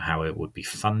conversations about how it would be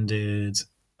funded.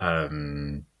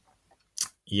 And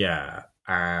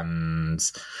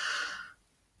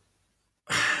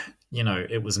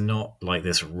it was not like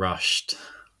this rushed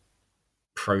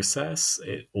process.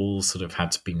 It all sort of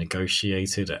had to be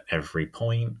negotiated at every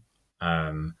point.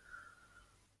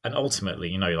 And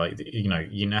ultimately,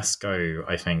 UNESCO,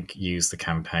 I think, used the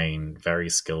campaign very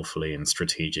skillfully and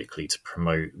strategically to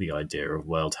promote the idea of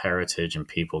World Heritage and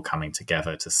people coming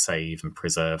together to save and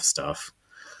preserve stuff.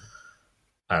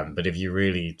 But if you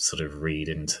really sort of read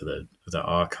into the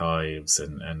archives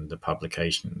and the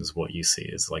publications, what you see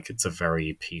is like it's a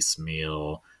very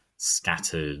piecemeal,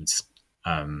 scattered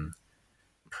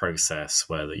process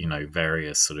where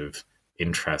various sort of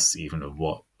interests, even of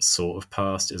what sort of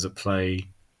past is at play,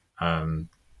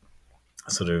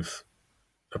 sort of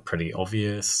are pretty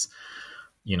obvious.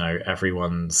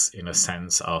 Everyone's in a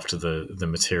sense after the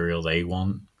material they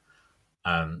want.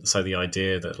 So the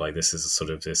idea that like this is sort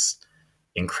of this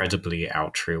incredibly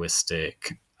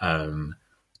altruistic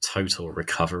total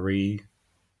recovery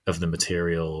of the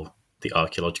material, the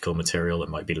archaeological material that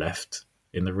might be left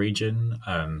in the region,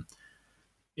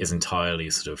 is entirely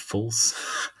sort of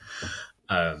false.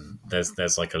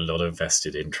 There's like a lot of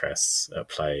vested interests at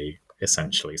play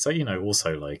essentially. So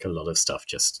also like a lot of stuff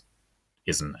just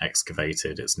isn't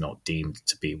excavated. It's not deemed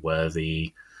to be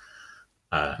worthy,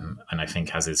 and I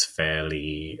think as is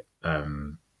fairly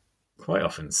quite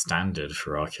often standard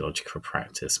for archaeological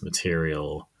practice,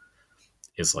 material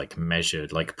is like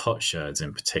measured, like potsherds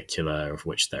in particular, of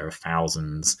which there are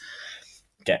thousands,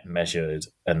 get measured,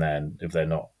 and then if they're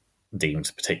not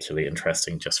deemed particularly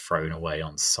interesting, just thrown away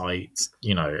on site.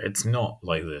 It's not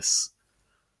like this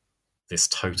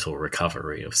total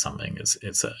recovery of something.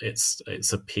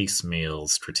 It's a piecemeal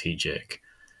strategic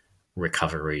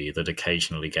recovery that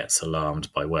occasionally gets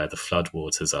alarmed by where the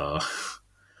floodwaters are.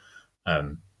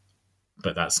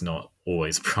 But that's not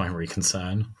always primary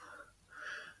concern.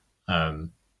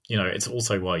 It's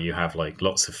also why you have like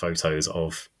lots of photos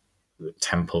of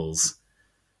temples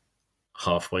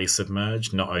halfway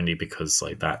submerged, not only because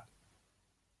like that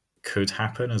could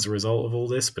happen as a result of all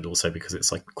this, but also because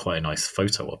it's like quite a nice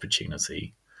photo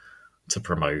opportunity to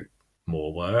promote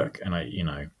more work. And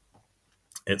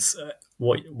it's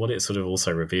what it sort of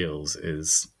also reveals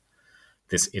is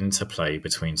this interplay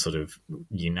between sort of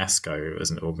UNESCO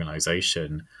as an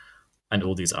organization and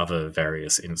all these other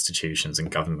various institutions and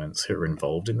governments who are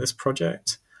involved in this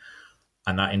project.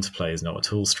 And that interplay is not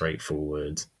at all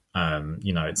straightforward.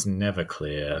 It's never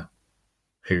clear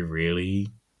who really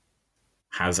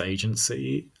has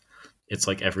agency. It's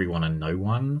like everyone and no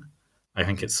one. I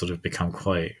think it's sort of became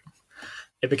quite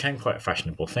a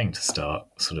fashionable thing to start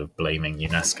sort of blaming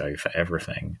UNESCO for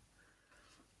everything.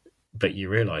 But you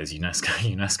realize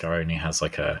UNESCO only has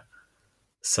like a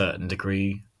certain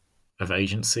degree of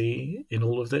agency in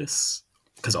all of this,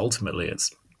 because ultimately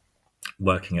it's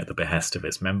working at the behest of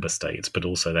its member states, but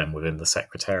also then within the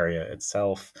Secretariat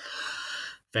itself,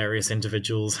 various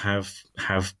individuals have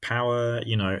power.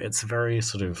 You know, it's a very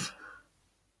sort of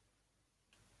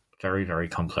very, very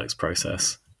complex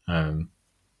process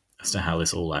as to how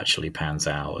this all actually pans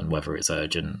out and whether it's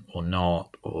urgent or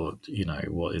not, or, you know,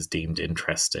 what is deemed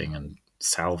interesting and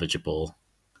salvageable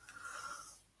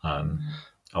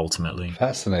ultimately.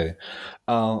 Fascinating.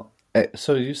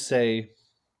 So you say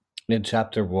in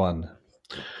chapter 1,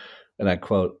 and I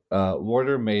quote,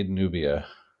 Warder made Nubia,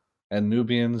 and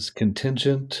Nubians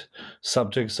contingent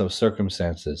subjects of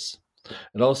circumstances.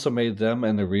 It also made them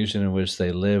and the region in which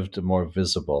they lived more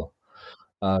visible.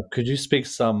 Could you speak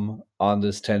some on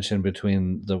this tension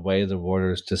between the way the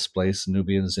Warders displaced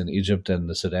Nubians in Egypt and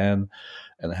the Sudan,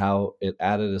 and how it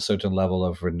added a certain level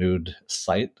of renewed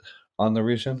sight on the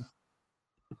region?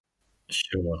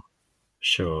 Sure.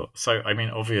 So, I mean,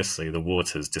 obviously, the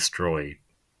waters destroy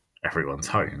everyone's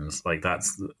homes. Like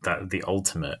that's the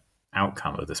ultimate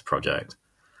outcome of this project.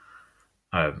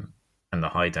 And the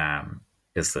high dam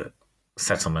is that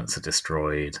settlements are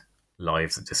destroyed,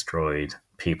 lives are destroyed,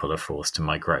 people are forced to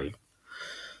migrate.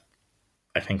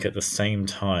 I think at the same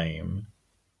time,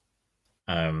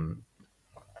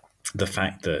 the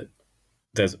fact that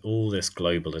there's all this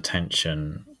global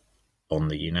attention on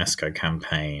the UNESCO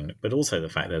campaign, but also the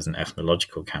fact there's an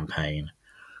ethnological campaign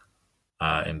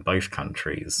in both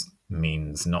countries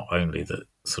means not only that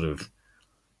sort of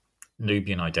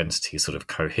Nubian identity sort of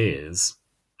coheres,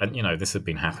 and, you know, this had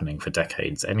been happening for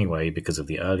decades anyway because of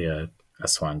the earlier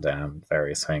Aswan Dam,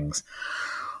 various things.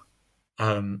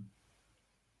 You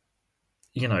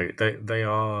know, they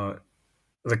are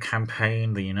the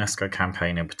campaign, the UNESCO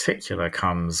campaign in particular,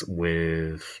 comes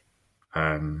with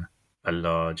a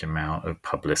large amount of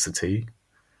publicity.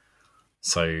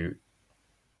 So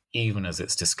even as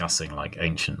it's discussing like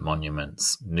ancient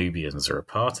monuments, Nubians are a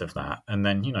part of that. And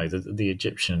then, you know, the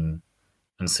Egyptian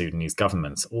and Sudanese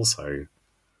governments also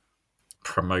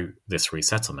promote this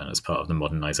resettlement as part of the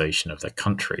modernization of their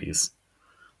countries.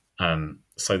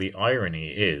 So the irony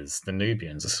is the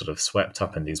Nubians are sort of swept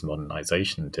up in these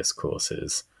modernization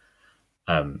discourses,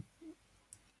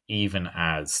 even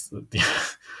as,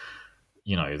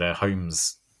 you know, their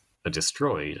homes are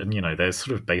destroyed. And, you know, they're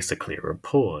sort of basically a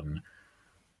pawn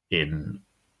in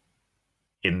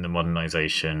the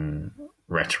modernization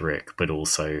rhetoric, but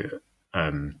also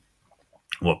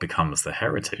what becomes the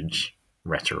heritage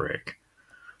rhetoric.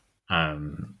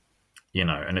 You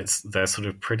know, and they're sort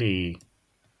of pretty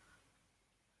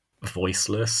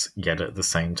voiceless, yet at the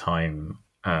same time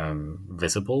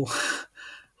visible.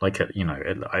 Like, you know,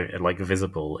 like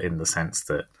visible in the sense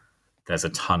that there's a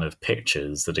ton of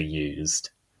pictures that are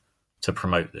used to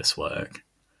promote this work.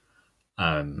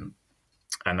 And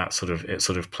that sort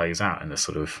of plays out in a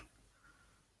sort of,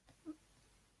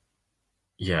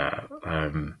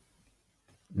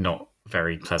 not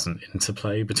very pleasant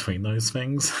interplay between those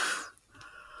things.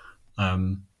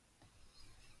 And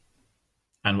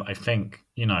I think,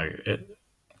 you know,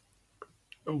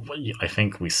 I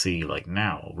think we see, like,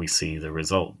 now we see the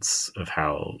results of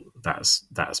how that's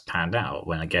panned out,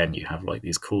 when again you have like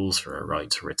these calls for a right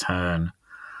to return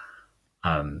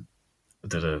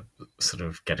that are sort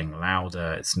of getting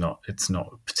louder. It's not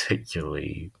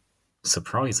particularly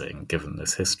surprising given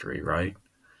this history, right?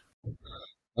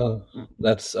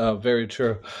 That's very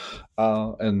true.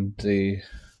 And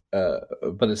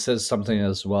but it says something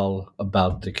as well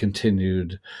about the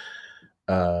continued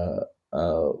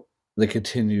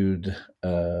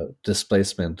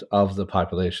displacement of the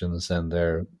populations and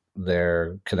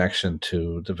their connection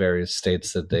to the various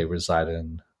states that they reside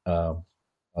in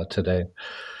today.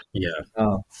 Yeah.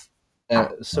 So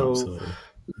Absolutely.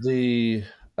 the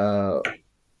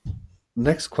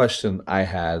next question I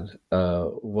had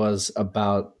was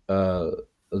about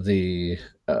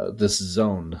this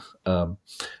zone, and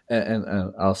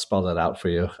I'll spell that out for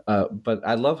you. But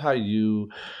I love how you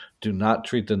do not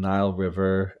treat the Nile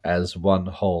River as one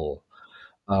whole.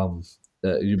 You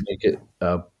make it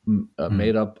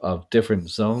made up of different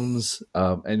zones,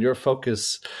 and your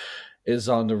focus is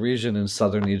on the region in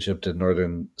southern Egypt and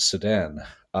northern Sudan.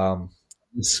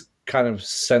 This kind of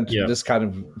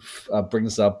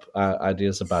brings up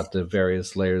ideas about the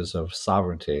various layers of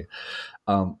sovereignty.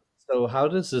 So how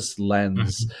does this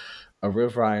lens a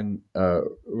riverine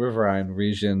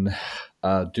region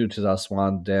due to the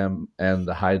Aswan Dam and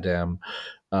the High Dam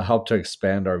help to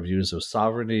expand our views of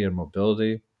sovereignty and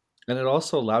mobility? And it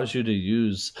also allows you to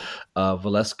use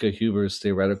Valeska Huber's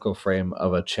theoretical frame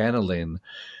of a channeling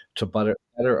to better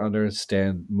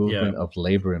understand movement of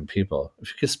labor and people. If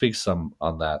you could speak some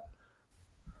on that.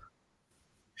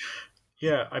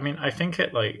 Yeah, I mean, I think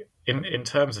it, like, in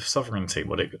terms of sovereignty,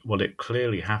 what it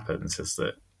clearly happens is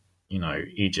that,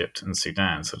 Egypt and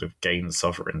Sudan sort of gained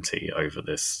sovereignty over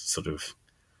this sort of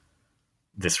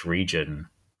this region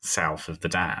south of the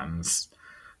dams.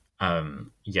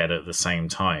 Yet at the same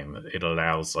time, it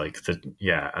allows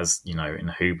as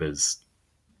in Huber's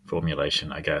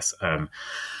formulation, I guess,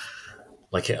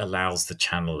 it allows the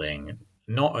channeling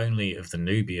not only of the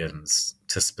Nubians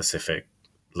to specific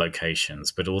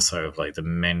locations, but also of the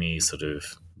many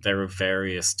there are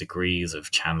various degrees of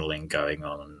channeling going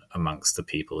on amongst the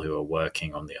people who are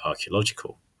working on the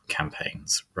archaeological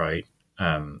campaigns, right?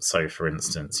 So for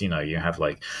instance, you have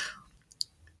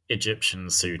Egyptian,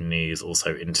 Sudanese,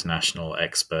 also international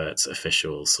experts,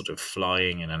 officials sort of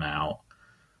flying in and out,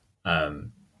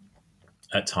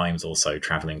 at times also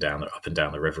traveling up and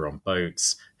down the river on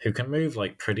boats, who can move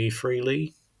pretty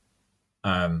freely.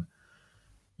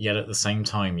 Yet at the same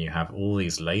time, you have all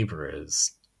these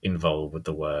laborers involved with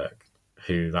the work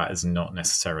who that is not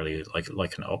necessarily like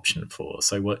an option for.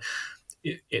 So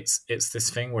it's this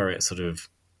thing where it sort of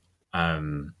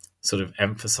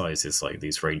emphasizes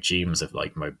these regimes of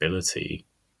mobility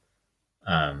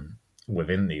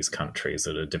within these countries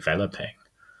that are developing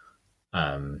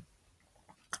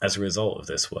as a result of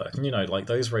this work. And,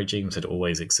 those regimes had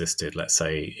always existed, let's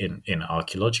say, in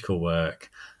archaeological work,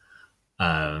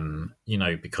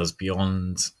 because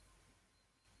beyond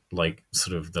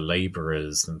the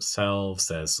laborers themselves,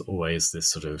 there's always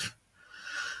this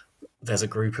there's a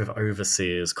group of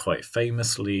overseers quite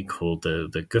famously called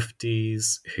the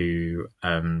Guftis, who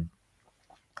are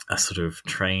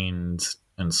trained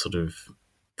and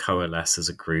coalesce as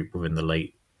a group within the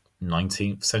late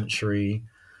 19th century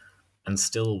and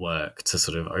still work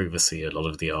to oversee a lot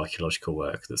of the archaeological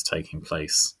work that's taking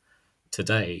place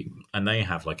today. And they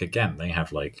have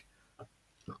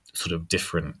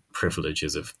different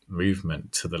privileges of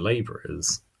movement to the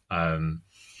laborers.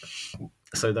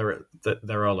 So there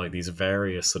are these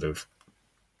various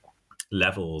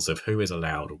levels of who is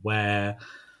allowed where,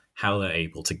 how they're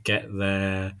able to get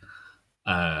there,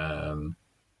 and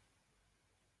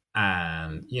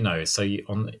so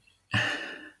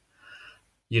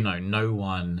no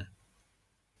one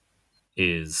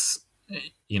is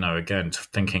again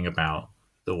thinking about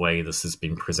the way this has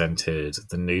been presented.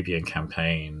 The Nubian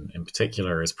campaign in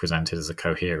particular is presented as a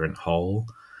coherent whole.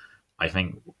 I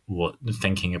think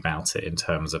thinking about it in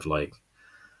terms of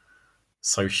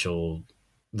social,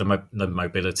 the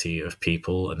mobility of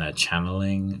people and their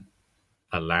channeling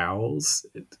allows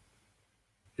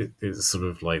it's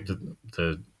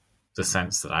the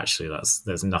sense that actually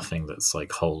there's nothing that's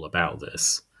whole about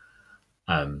this.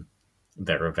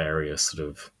 There are various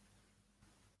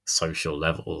social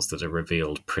levels that are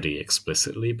revealed pretty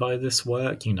explicitly by this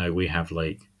work. We have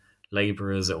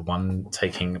laborers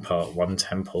taking apart one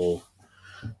temple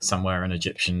somewhere in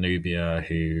Egyptian Nubia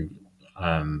who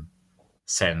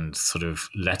send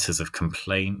letters of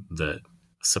complaint that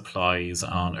supplies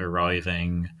aren't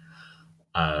arriving,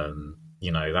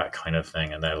 that kind of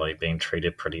thing, and they're being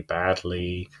treated pretty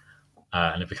badly,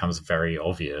 and it becomes very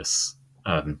obvious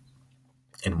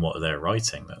in what they're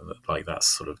writing that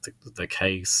that's the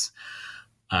case.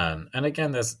 And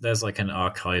again, there's an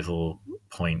archival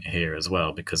point here as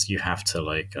well, because you have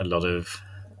to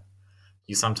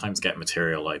you sometimes get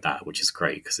material like that, which is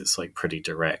great because it's pretty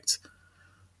direct,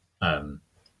 and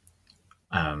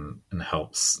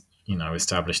helps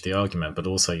establish the argument. But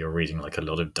also you're reading a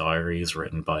lot of diaries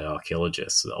written by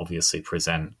archaeologists that obviously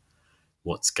present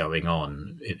what's going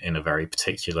on in a very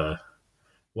particular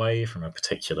way from a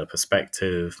particular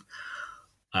perspective,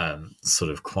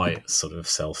 quite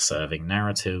self-serving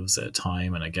narratives at a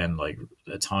time, and again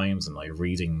at times, and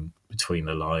reading between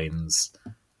the lines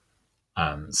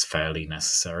is fairly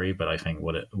necessary. But I think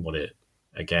what it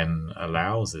again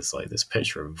allows is this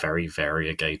picture of very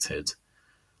variegated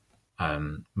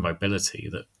mobility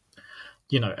that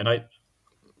and I,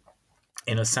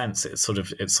 in a sense, it's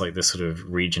this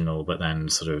regional, but then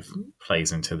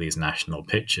plays into these national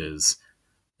pictures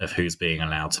of who's being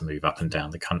allowed to move up and down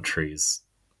the countries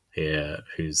here,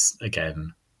 who's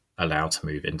again allowed to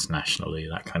move internationally,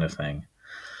 that kind of thing.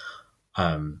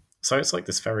 So it's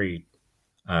this very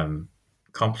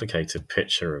complicated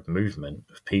picture of movement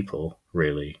of people,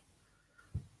 really.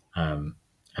 And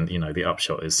the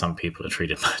upshot is some people are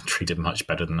treated much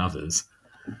better than others.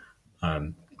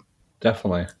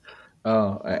 Definitely.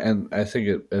 And I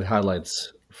think it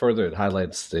highlights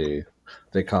the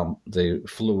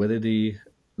fluidity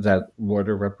that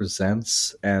water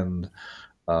represents, and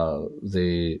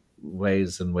the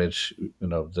ways in which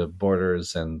the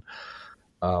borders and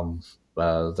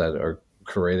that are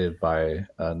created by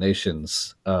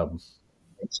nations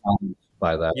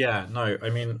by that. Yeah, no, I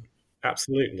mean,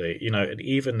 absolutely. And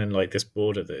even in like this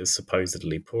border that is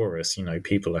supposedly porous,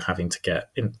 people are having to get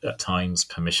at times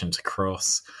permission to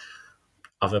cross.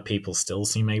 Other people still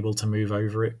seem able to move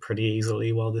over it pretty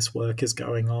easily while this work is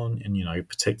going on. And,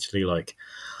 particularly like,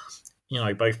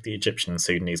 both the Egyptian and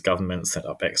Sudanese governments set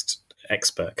up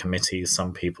expert committees.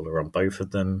 Some people are on both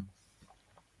of them.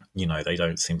 They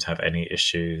don't seem to have any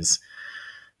issues.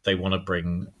 They want to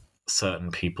bring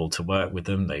certain people to work with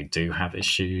them. They do have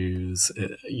issues,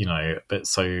 but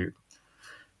so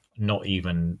not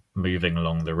even moving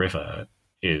along the river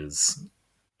is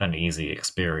an easy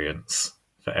experience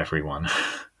for everyone,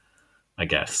 I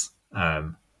guess.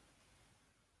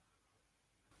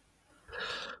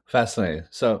 Fascinating.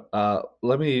 So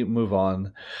let me move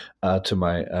on to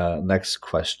my next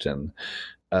question.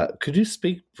 Could you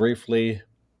speak briefly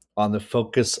on the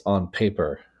focus on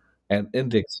paper and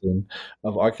indexing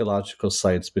of archaeological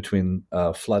sites between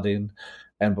flooding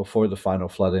and before the final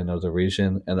flooding of the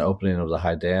region and the opening of the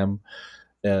High Dam?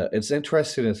 It's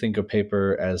interesting to think of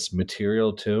paper as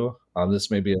material too.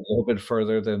 This may be a little bit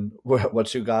further than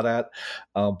what you got at,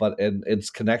 but in its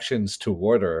connections to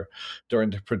water during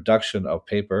the production of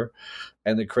paper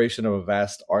and the creation of a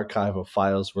vast archive of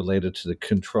files related to the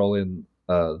controlling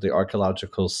the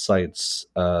archaeological sites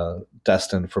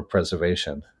destined for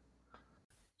preservation.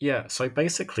 Yeah, so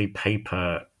basically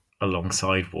paper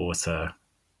alongside water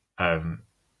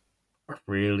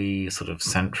really sort of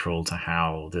central to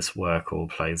how this work all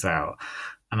plays out.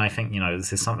 And I think,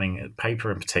 this is something, paper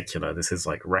in particular, this is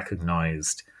like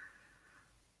recognized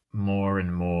more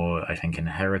and more, I think, in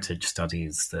heritage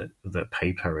studies that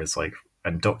paper is like,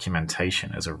 and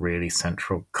documentation is a really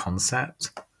central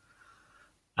concept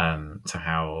to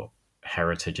how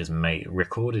heritage is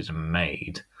recorded and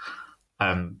made.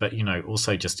 But,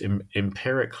 also just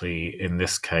empirically in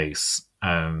this case,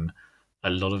 a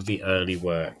lot of the early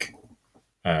work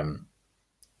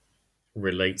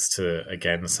relates to,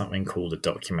 again, something called a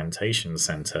documentation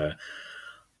center,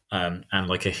 and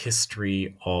like a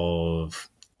history of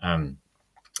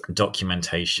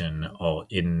documentation or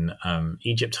in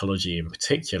Egyptology in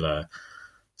particular.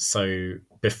 So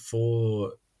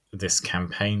before this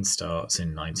campaign starts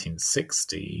in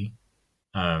 1960,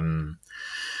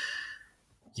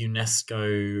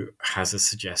 UNESCO has a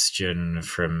suggestion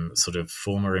from sort of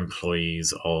former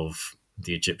employees of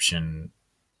the Egyptian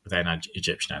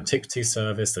Antiquities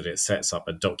Service that it sets up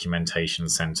a documentation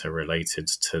center related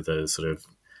to the sort of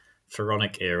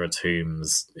Pharaonic era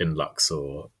tombs in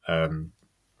Luxor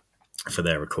for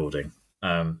their recording.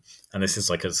 And this is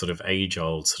like a sort of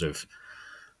age-old sort of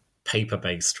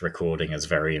paper-based recording is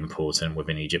very important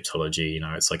within Egyptology.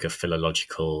 It's like a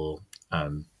philological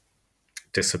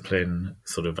discipline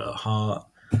sort of at heart.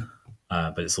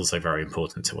 But it's also very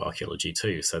important to archaeology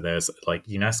too. So there's like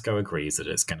UNESCO agrees that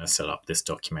it's going to set up this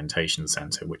documentation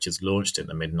center, which is launched in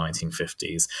the mid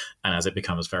 1950s. And as it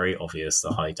becomes very obvious,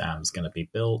 the High Dam is going to be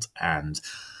built and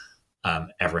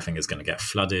everything is going to get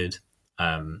flooded,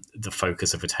 the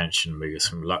focus of attention moves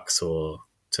from Luxor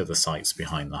to the sites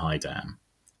behind the High Dam.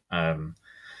 And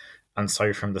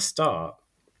so from the start,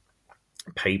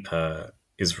 paper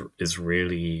is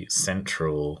really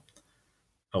central,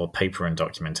 or paper and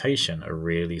documentation are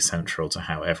really central to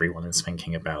how everyone is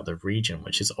thinking about the region,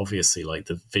 which is obviously like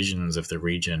the visions of the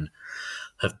region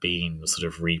have been sort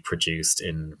of reproduced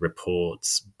in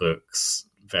reports, books,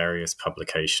 various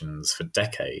publications for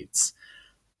decades.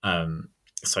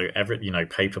 So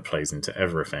paper plays into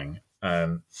everything.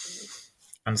 And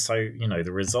so,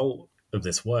 the result of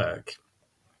this work,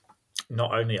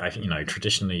 not only, I think,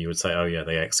 traditionally you would say, oh yeah,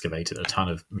 they excavated a ton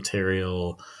of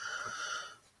material,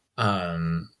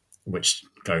 which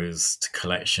goes to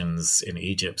collections in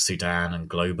Egypt, Sudan, and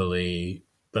globally.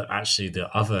 But actually, the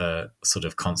other sort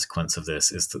of consequence of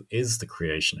this is the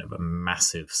creation of a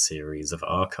massive series of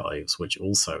archives, which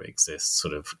also exist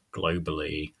sort of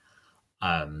globally.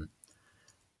 And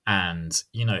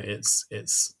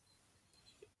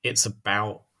it's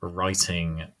about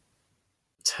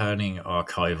turning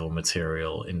archival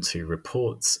material into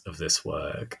reports of this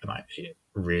work, and it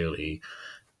really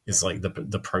is like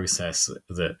the process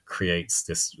that creates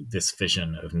this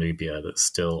vision of Nubia that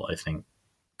still, I think,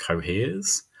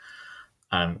 coheres,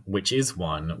 which is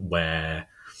one where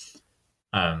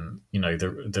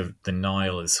the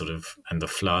Nile is sort of, and the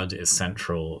flood is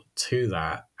central to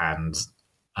that, and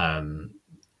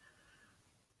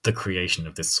the creation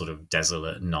of this sort of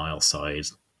desolate Nile-side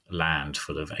land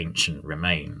full of ancient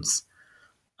remains.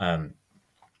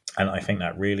 And I think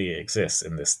that really exists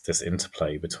in this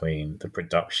interplay between the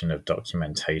production of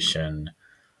documentation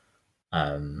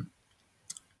and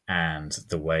and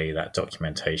the way that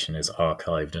documentation is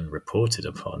archived and reported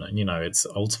upon. And, it's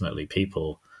ultimately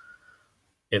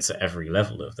it's at every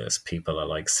level of this. People are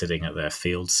like sitting at their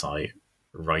field site,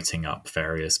 writing up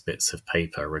various bits of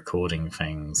paper, recording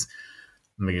things,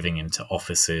 moving into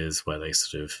offices where they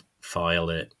sort of file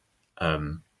it,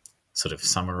 sort of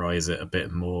summarize it a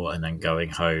bit more, and then going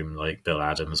home like Bill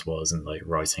Adams was and like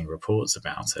writing reports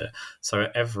about it. So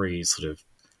at every sort of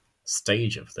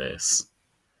stage of this,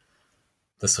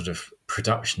 the sort of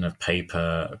production of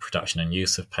paper, production and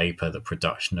use of paper, the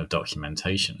production of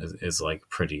documentation is like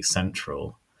pretty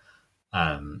central.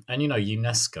 And,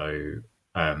 UNESCO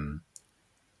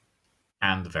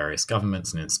and the various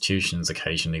governments and institutions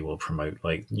occasionally will promote,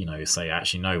 say,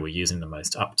 actually, no, we're using the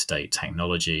most up-to-date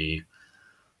technology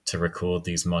to record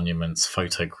these monuments.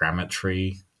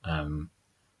 Photogrammetry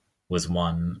was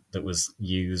one that was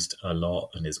used a lot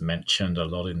and is mentioned a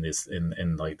lot in these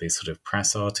sort of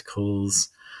press articles.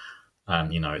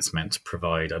 It's meant to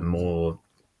provide a more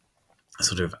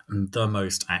sort of the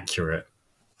most accurate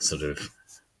sort of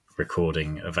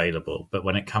recording available. But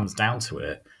when it comes down to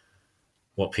it,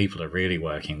 what people are really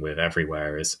working with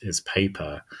everywhere is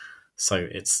paper. So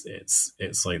it's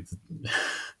like,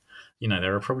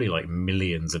 there are probably like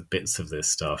millions of bits of this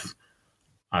stuff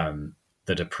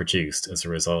that are produced as a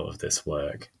result of this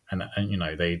work, and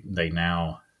they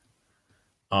now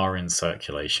are in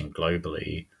circulation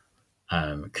globally,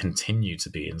 continue to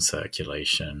be in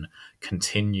circulation,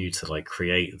 continue to like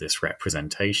create this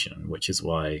representation, which is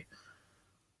why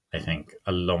I think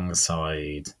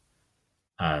alongside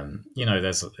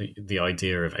there's the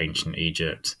idea of ancient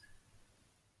Egypt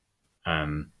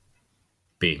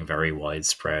being very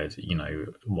widespread,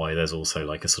 why there's also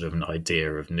like a sort of an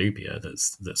idea of Nubia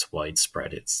that's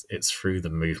widespread. It's through the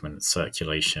movement,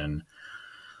 circulation,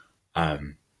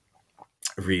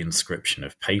 reinscription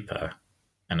of paper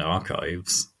and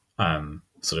archives,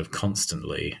 sort of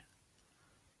constantly.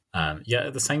 Yet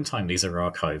at the same time, these are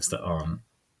archives that aren't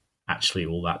actually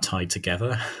all that tied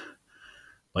together.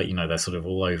 Like, they're sort of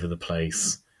all over the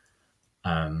place.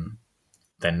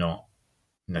 They're not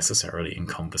necessarily in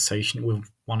conversation with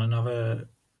one another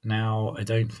now, I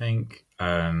don't think.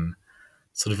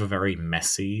 Sort of a very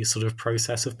messy sort of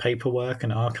process of paperwork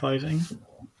and archiving.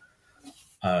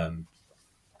 And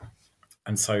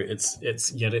so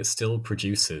it still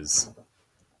produces,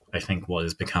 I think, what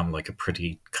has become like a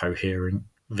pretty coherent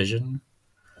vision.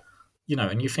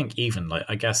 And you think even like,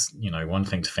 I guess, one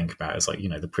thing to think about is like,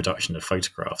 the production of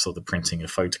photographs or the printing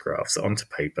of photographs onto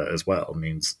paper as well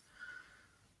means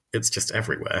it's just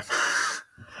everywhere.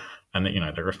 And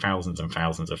that, there are thousands and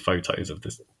thousands of photos of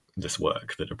this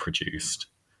work that are produced,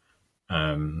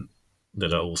 that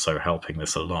are also helping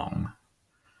this along.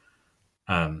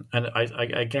 And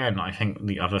I think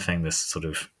the other thing this sort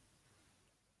of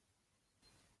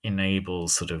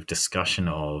enables sort of discussion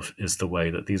of is the way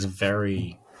that these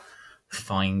very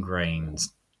fine-grained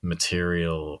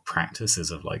material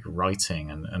practices of like writing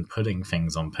and putting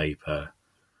things on paper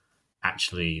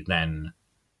actually then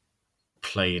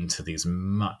play into these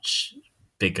much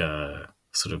bigger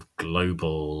sort of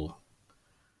global,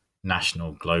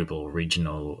 national, global,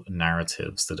 regional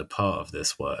narratives that are part of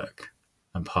this work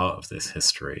and part of this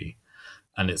history.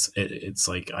 And it's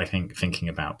like, I think thinking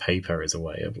about paper is a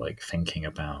way of like thinking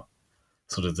about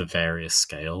sort of the various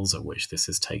scales at which this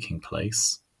is taking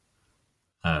place.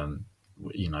 And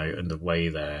the way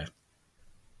they're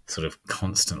sort of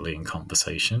constantly in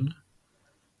conversation.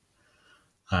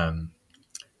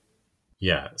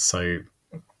 So,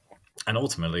 and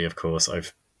ultimately, of course,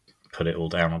 I've put it all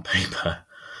down on paper,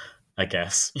 I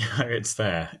guess. It's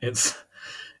there. It's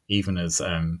even as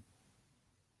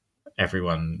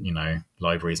everyone,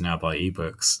 libraries now buy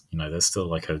ebooks, there's still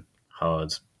like a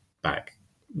hardback,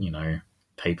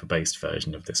 paper-based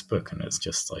version of this book, and it's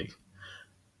just like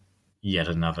yet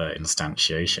another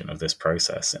instantiation of this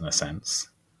process in a sense.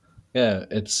 Yeah,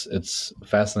 it's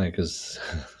fascinating because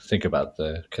think about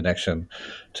the connection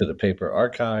to the paper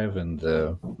archive and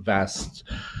the vast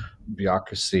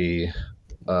bureaucracy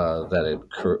that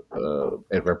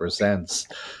it represents,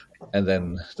 and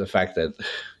then the fact that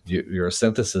your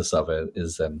synthesis of it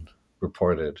is then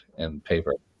reported in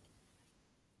paper.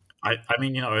 I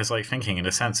mean, I was like thinking, in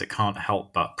a sense, it can't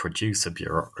help but produce a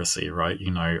bureaucracy, right?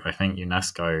 I think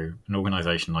UNESCO, an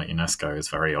organization like UNESCO, is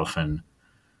very often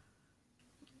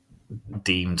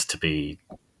deemed to be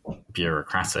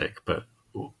bureaucratic. But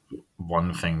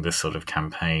one thing this sort of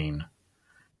campaign,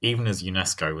 even as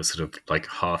UNESCO was sort of like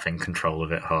half in control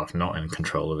of it, half not in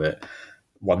control of it,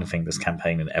 one thing this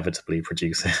campaign inevitably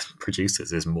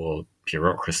produces is more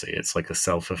bureaucracy. It's like a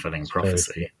self-fulfilling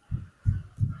prophecy.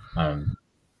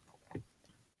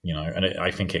 And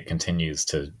I think it continues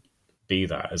to be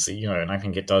that, as and I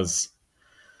think it does.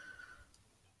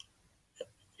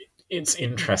 It's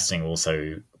interesting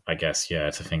also, I guess,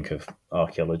 to think of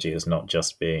archaeology as not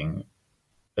just being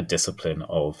a discipline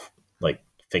of like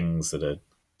things that are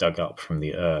dug up from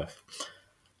the earth,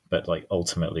 but like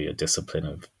ultimately a discipline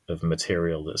of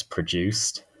material that's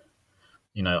produced.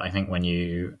 I think when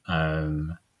you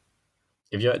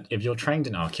if you're trained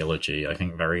in archaeology, I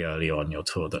think very early on you're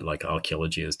taught that like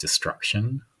archaeology is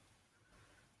destruction,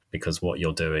 because what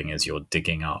you're doing is you're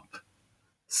digging up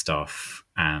stuff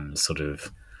and sort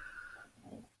of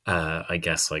I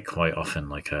guess like quite often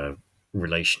like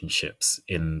relationships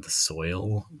in the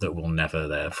soil that will never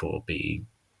therefore be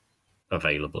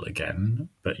available again.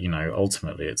 But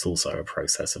ultimately it's also a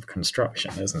process of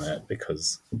construction, isn't it?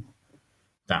 Because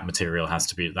that material has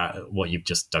to be, that what you've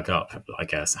just dug up, I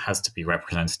guess, has to be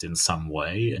represented in some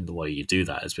way, and the way you do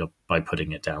that is by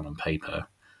putting it down on paper.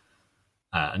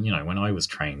 And when I was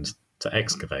trained to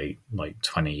excavate like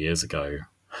 20 years ago,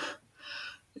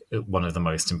 one of the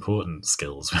most important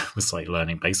skills was like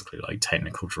learning basically like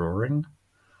technical drawing.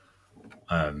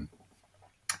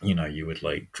 You would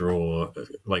like draw,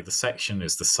 like the section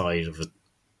is the side of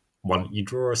one. You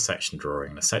draw a section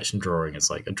drawing. A section drawing is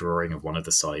like a drawing of one of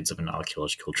the sides of an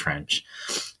archaeological trench,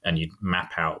 and you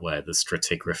map out where the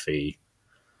stratigraphy,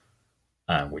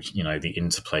 which the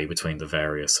interplay between the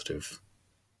various sort of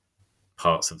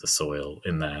parts of the soil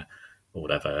in there or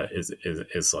whatever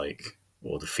is like,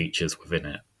 or the features within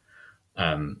it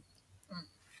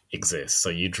exist. So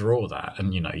you draw that,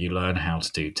 and you learn how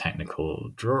to do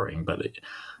technical drawing, but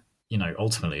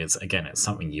ultimately it's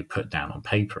something you put down on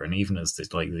paper. And even as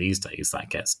like these days that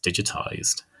gets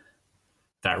digitized,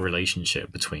 that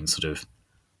relationship between sort of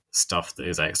stuff that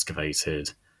is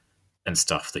excavated and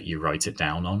stuff that you write it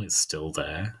down on is still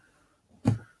there.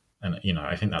 And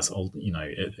I think that's all.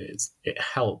 It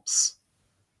helps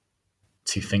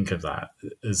to think of that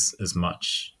as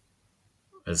much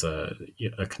as a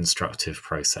constructive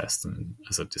process than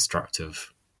as a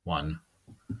destructive one.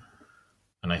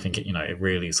 And I think it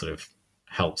really sort of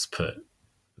helps put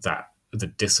the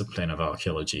discipline of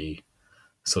archaeology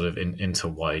sort of into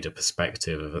wider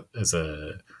perspective as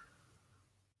a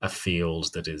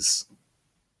field that is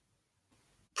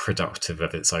productive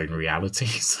of its own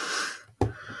realities,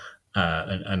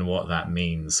 and what that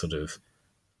means sort of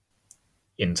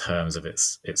in terms of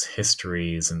its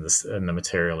histories and the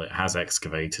material it has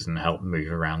excavated and helped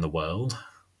move around the world.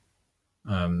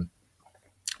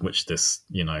 Which this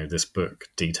book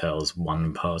details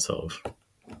one part of,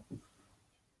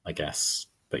 I guess.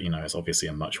 But, it's obviously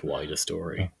a much wider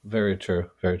story. Very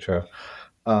true. Very true.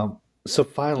 So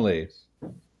finally,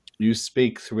 you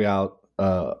speak throughout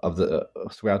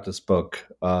this book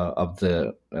of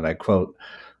the, and I quote,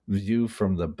 view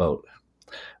from the boat.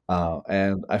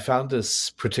 And I found this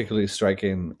particularly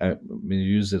striking. I mean,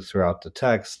 you use it throughout the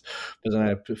text, but then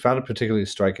I found it particularly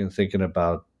striking thinking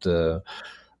about the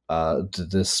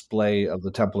display of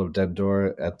the Temple of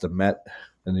Dendur at the Met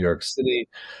in New York City.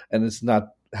 And it's not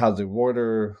how the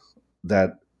water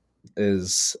that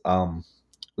is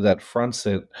that fronts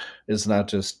it is not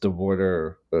just the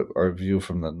water or view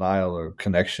from the Nile or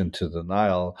connection to the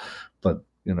Nile, but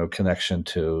connection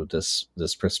to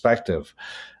this perspective.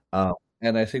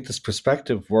 And I think this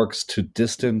perspective works to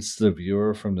distance the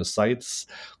viewer from the sites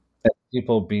and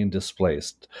people being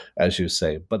displaced, as you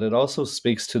say. But it also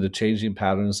speaks to the changing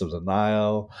patterns of the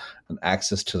Nile and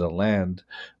access to the land,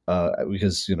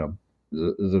 because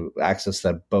the access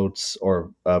that boats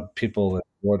or people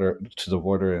to the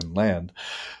water and land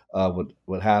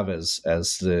would have as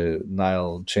the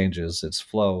Nile changes its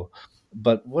flow.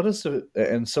 But what does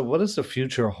the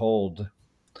future hold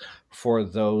for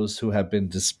those who have been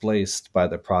displaced by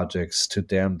the projects to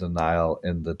dam the Nile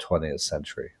in the 20th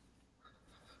century?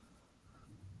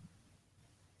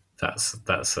 That's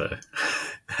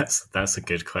a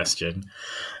good question.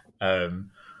 I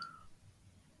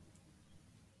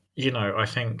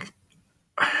think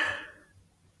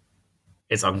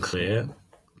it's unclear,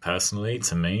 personally,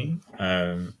 to me,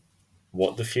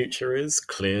 what the future is.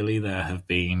 Clearly, there have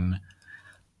been,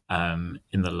 in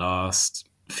the last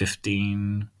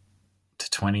 15 to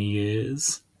 20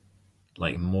 years,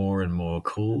 like more and more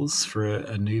calls for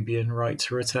a Nubian right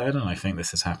to return, and I think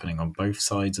this is happening on both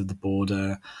sides of the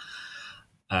border.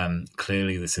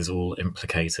 Clearly, this is all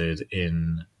implicated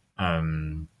in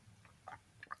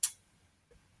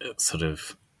sort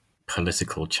of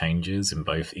political changes in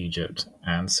both Egypt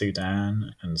and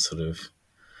Sudan, and sort of,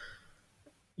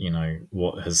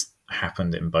 what has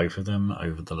happened in both of them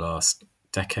over the last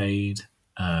decade.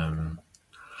 I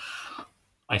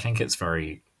think it's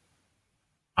very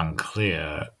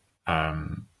unclear,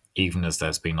 even as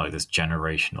there's been like this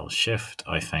generational shift,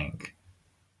 I think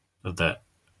that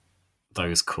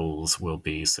those calls will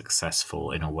be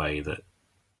successful in a way that,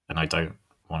 and I don't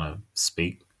want to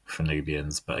speak for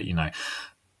Nubians, but,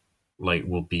 like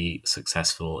will be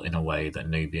successful in a way that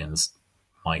Nubians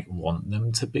might want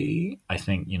them to be. I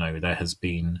think, there has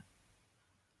been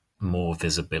more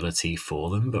visibility for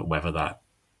them, but whether that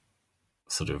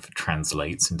sort of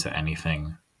translates into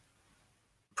anything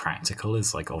practical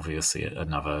is like obviously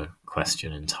another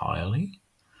question entirely.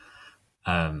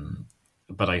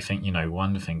 But I think,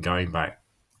 one thing, going back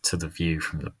to the view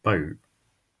from the boat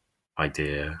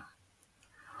idea,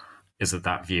 is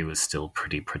that view is still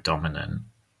pretty predominant.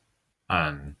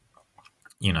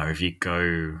 If you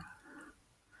go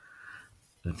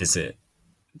visit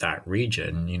that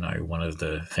region, one of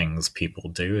the things people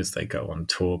do is they go on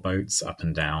tour boats up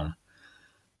and down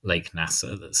Lake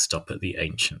Nasser that stop at the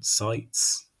ancient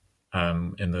sites. They're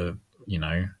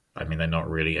not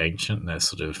really ancient. They're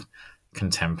sort of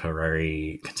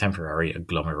contemporary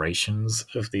agglomerations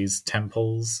of these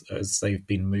temples as they've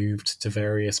been moved to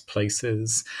various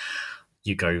places.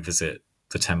 You go visit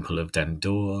the Temple of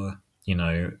Dendur.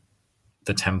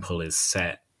 The temple is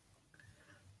set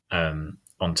on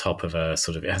top of it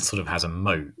sort of has a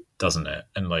moat, doesn't it?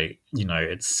 And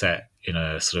it's set in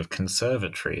a sort of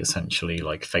conservatory, essentially,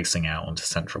 like facing out onto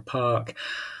Central Park.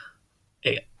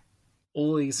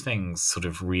 All these things sort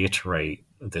of reiterate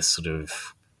this sort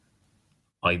of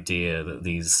idea that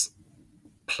these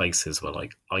places were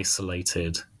like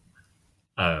isolated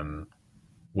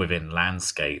within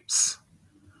landscapes,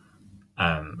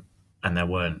 and there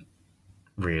weren't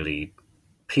really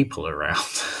people around,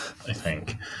 I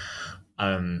think.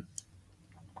 And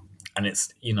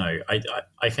it's,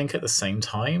 I think at the same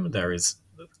time, there is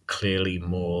clearly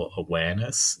more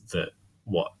awareness that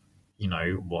what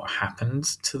happened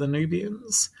to the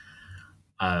Nubians.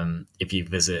 If you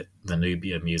visit the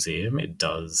Nubia Museum, it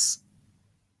does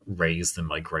raise the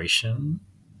migration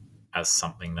as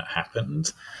something that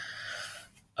happened.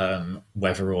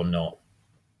 Whether or not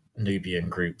Nubian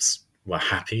groups were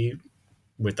happy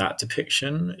with that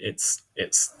depiction, it's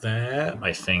there.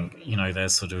 I think,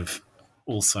 there's sort of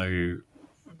also,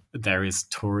 there is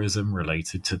tourism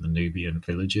related to the Nubian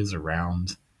villages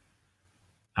around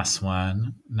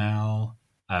Aswan now.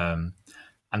 And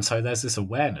so there's this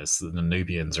awareness that the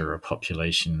Nubians are a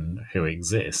population who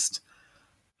exist,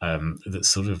 that's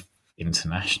sort of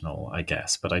international, I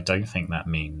guess. But I don't think that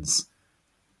means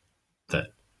that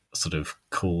sort of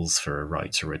calls for a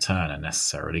right to return are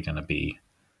necessarily going to be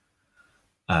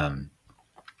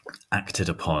acted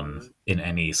upon in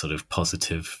any sort of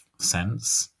positive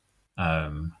sense.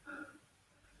 I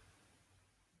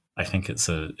think it's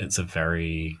a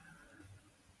very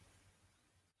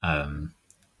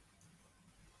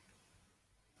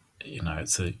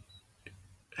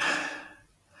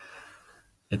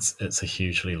it's a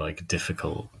hugely like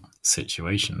difficult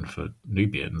situation for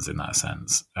Nubians in that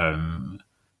sense.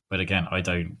 But again, I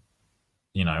don't,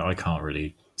 I can't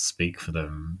really speak for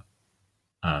them.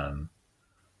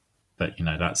 But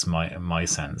that's my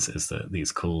sense, is that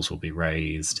these calls will be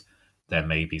raised. There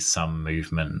may be some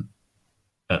movement,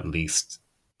 at least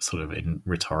sort of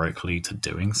rhetorically, to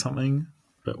doing something,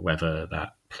 but whether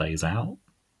that plays out,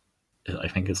 I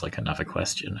think is like another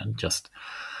question. And just,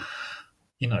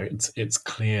 it's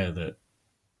clear that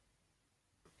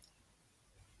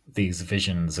these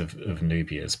visions of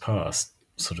Nubia's past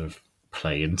sort of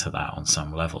play into that on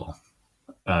some level.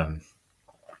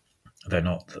 They're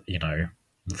not,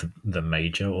 the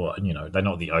major, or, they're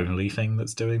not the only thing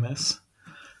that's doing this,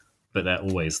 but they're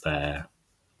always there.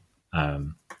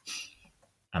 And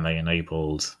they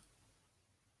enabled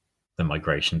the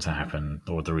migration to happen,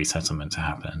 or the resettlement to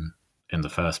happen in the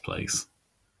first place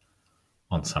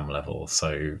on some level.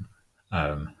 So,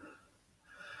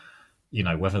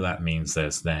 whether that means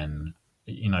there's then,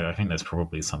 I think there's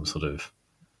probably some sort of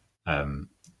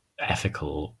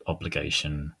ethical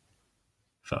obligation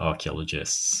for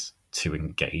archaeologists to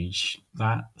engage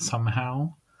that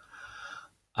somehow.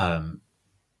 And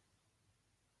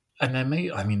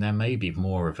there may be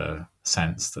more of a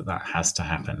sense that has to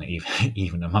happen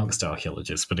even amongst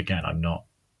archaeologists. But again, I'm not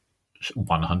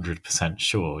 100%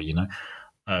 sure,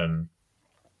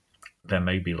 there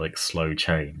may be like slow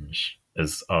change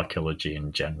as archaeology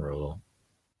in general,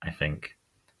 I think,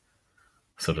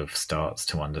 sort of starts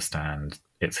to understand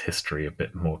its history a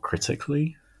bit more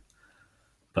critically.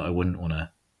 But I'm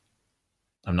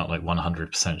not like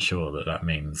 100% sure that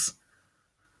means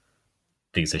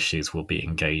these issues will be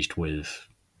engaged with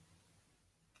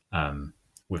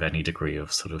any degree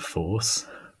of sort of force.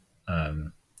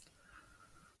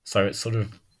 So it's sort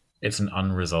of, it's an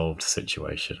unresolved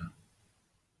situation.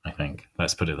 I think,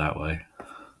 let's put it that way.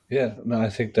 Yeah, no, I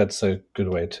think that's a good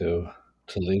way to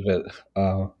leave it.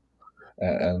 But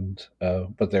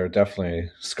there are definitely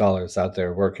scholars out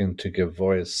there working to give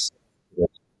voice.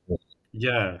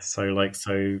 Yeah, so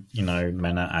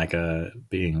Mena Aga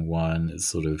being one is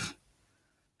sort of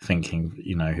thinking,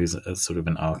 who's a sort of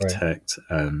an architect,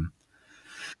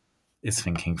 is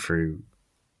thinking through,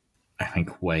 I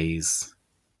think, ways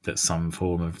that some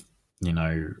form of,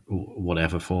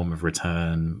 whatever form of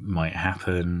return might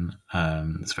happen.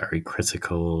 It's very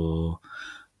critical.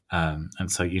 And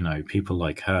so, people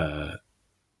like her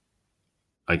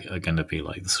are going to be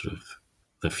like the sort of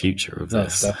the future of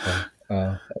this.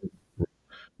 Definitely.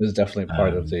 This is definitely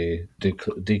part of the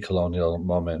decolonial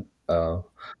moment. Yeah.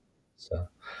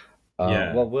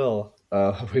 Well, Will,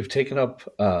 we've taken up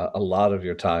a lot of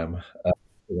your time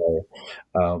today,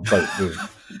 but we're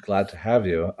glad to have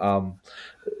you.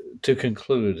 To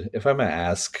conclude, if I may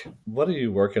ask, what are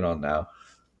you working on now?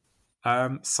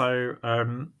 So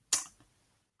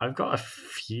I've got a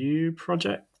few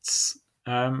projects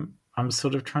I'm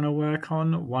sort of trying to work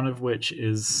on, one of which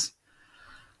is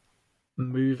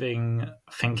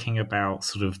thinking about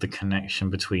sort of the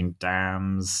connection between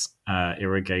dams,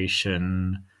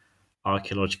 irrigation,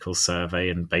 archaeological survey,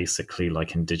 and basically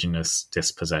like indigenous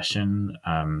dispossession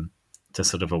to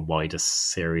sort of a wider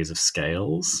series of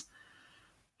scales.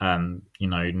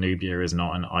 Nubia is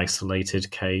not an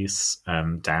isolated case.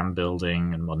 Dam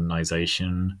building and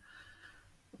modernization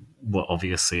were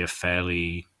obviously a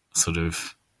fairly sort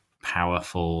of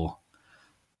powerful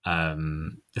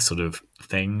sort of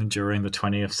thing during the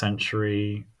 20th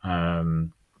century,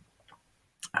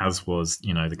 as was,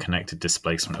 the connected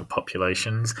displacement of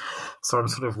populations. So I'm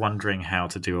sort of wondering how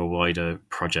to do a wider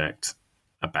project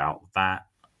about that.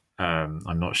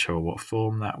 I'm not sure what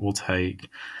form that will take.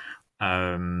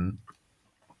 I'm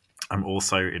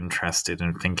also interested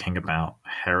in thinking about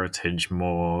heritage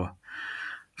more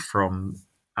from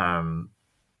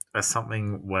as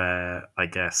something where I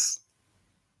guess,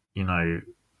 I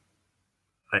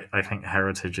think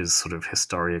heritage is sort of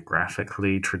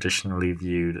historiographically traditionally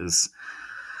viewed as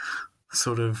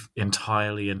sort of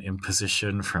entirely an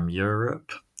imposition from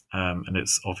Europe. And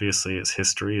its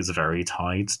history is very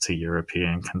tied to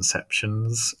European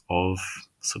conceptions of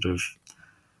sort of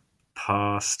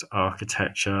past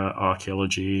architecture,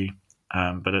 archaeology.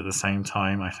 But at the same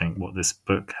time, I think what this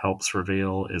book helps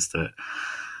reveal is that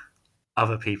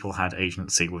other people had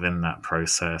agency within that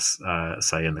process,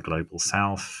 say in the global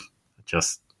south,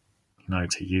 just,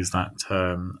 to use that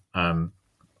term. And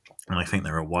I think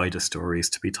there are wider stories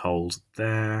to be told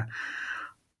there.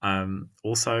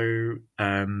 Also,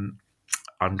 I'm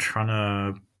trying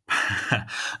to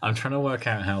work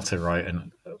out how to write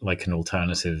an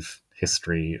alternative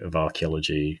history of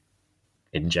archaeology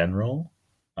in general,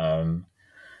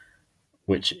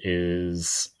 which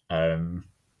is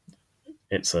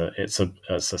it's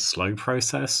a slow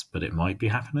process, but it might be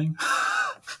happening.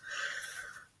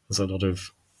 There's a lot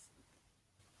of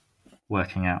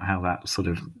working out how that sort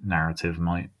of narrative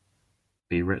might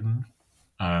be written.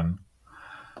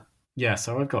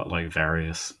 So I've got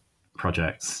various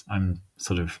projects I'm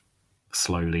sort of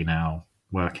slowly now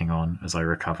working on as I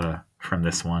recover from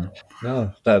this one.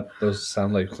 No, those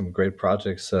sound like some great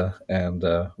projects, and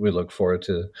we look forward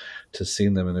to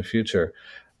seeing them in the future.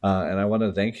 And I want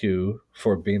to thank you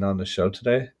for being on the show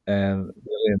today, and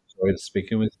really enjoyed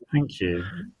speaking with you. Thank you.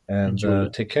 And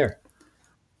take care.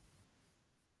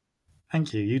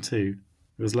 Thank you. You too.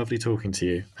 It was lovely talking to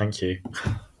you. Thank you.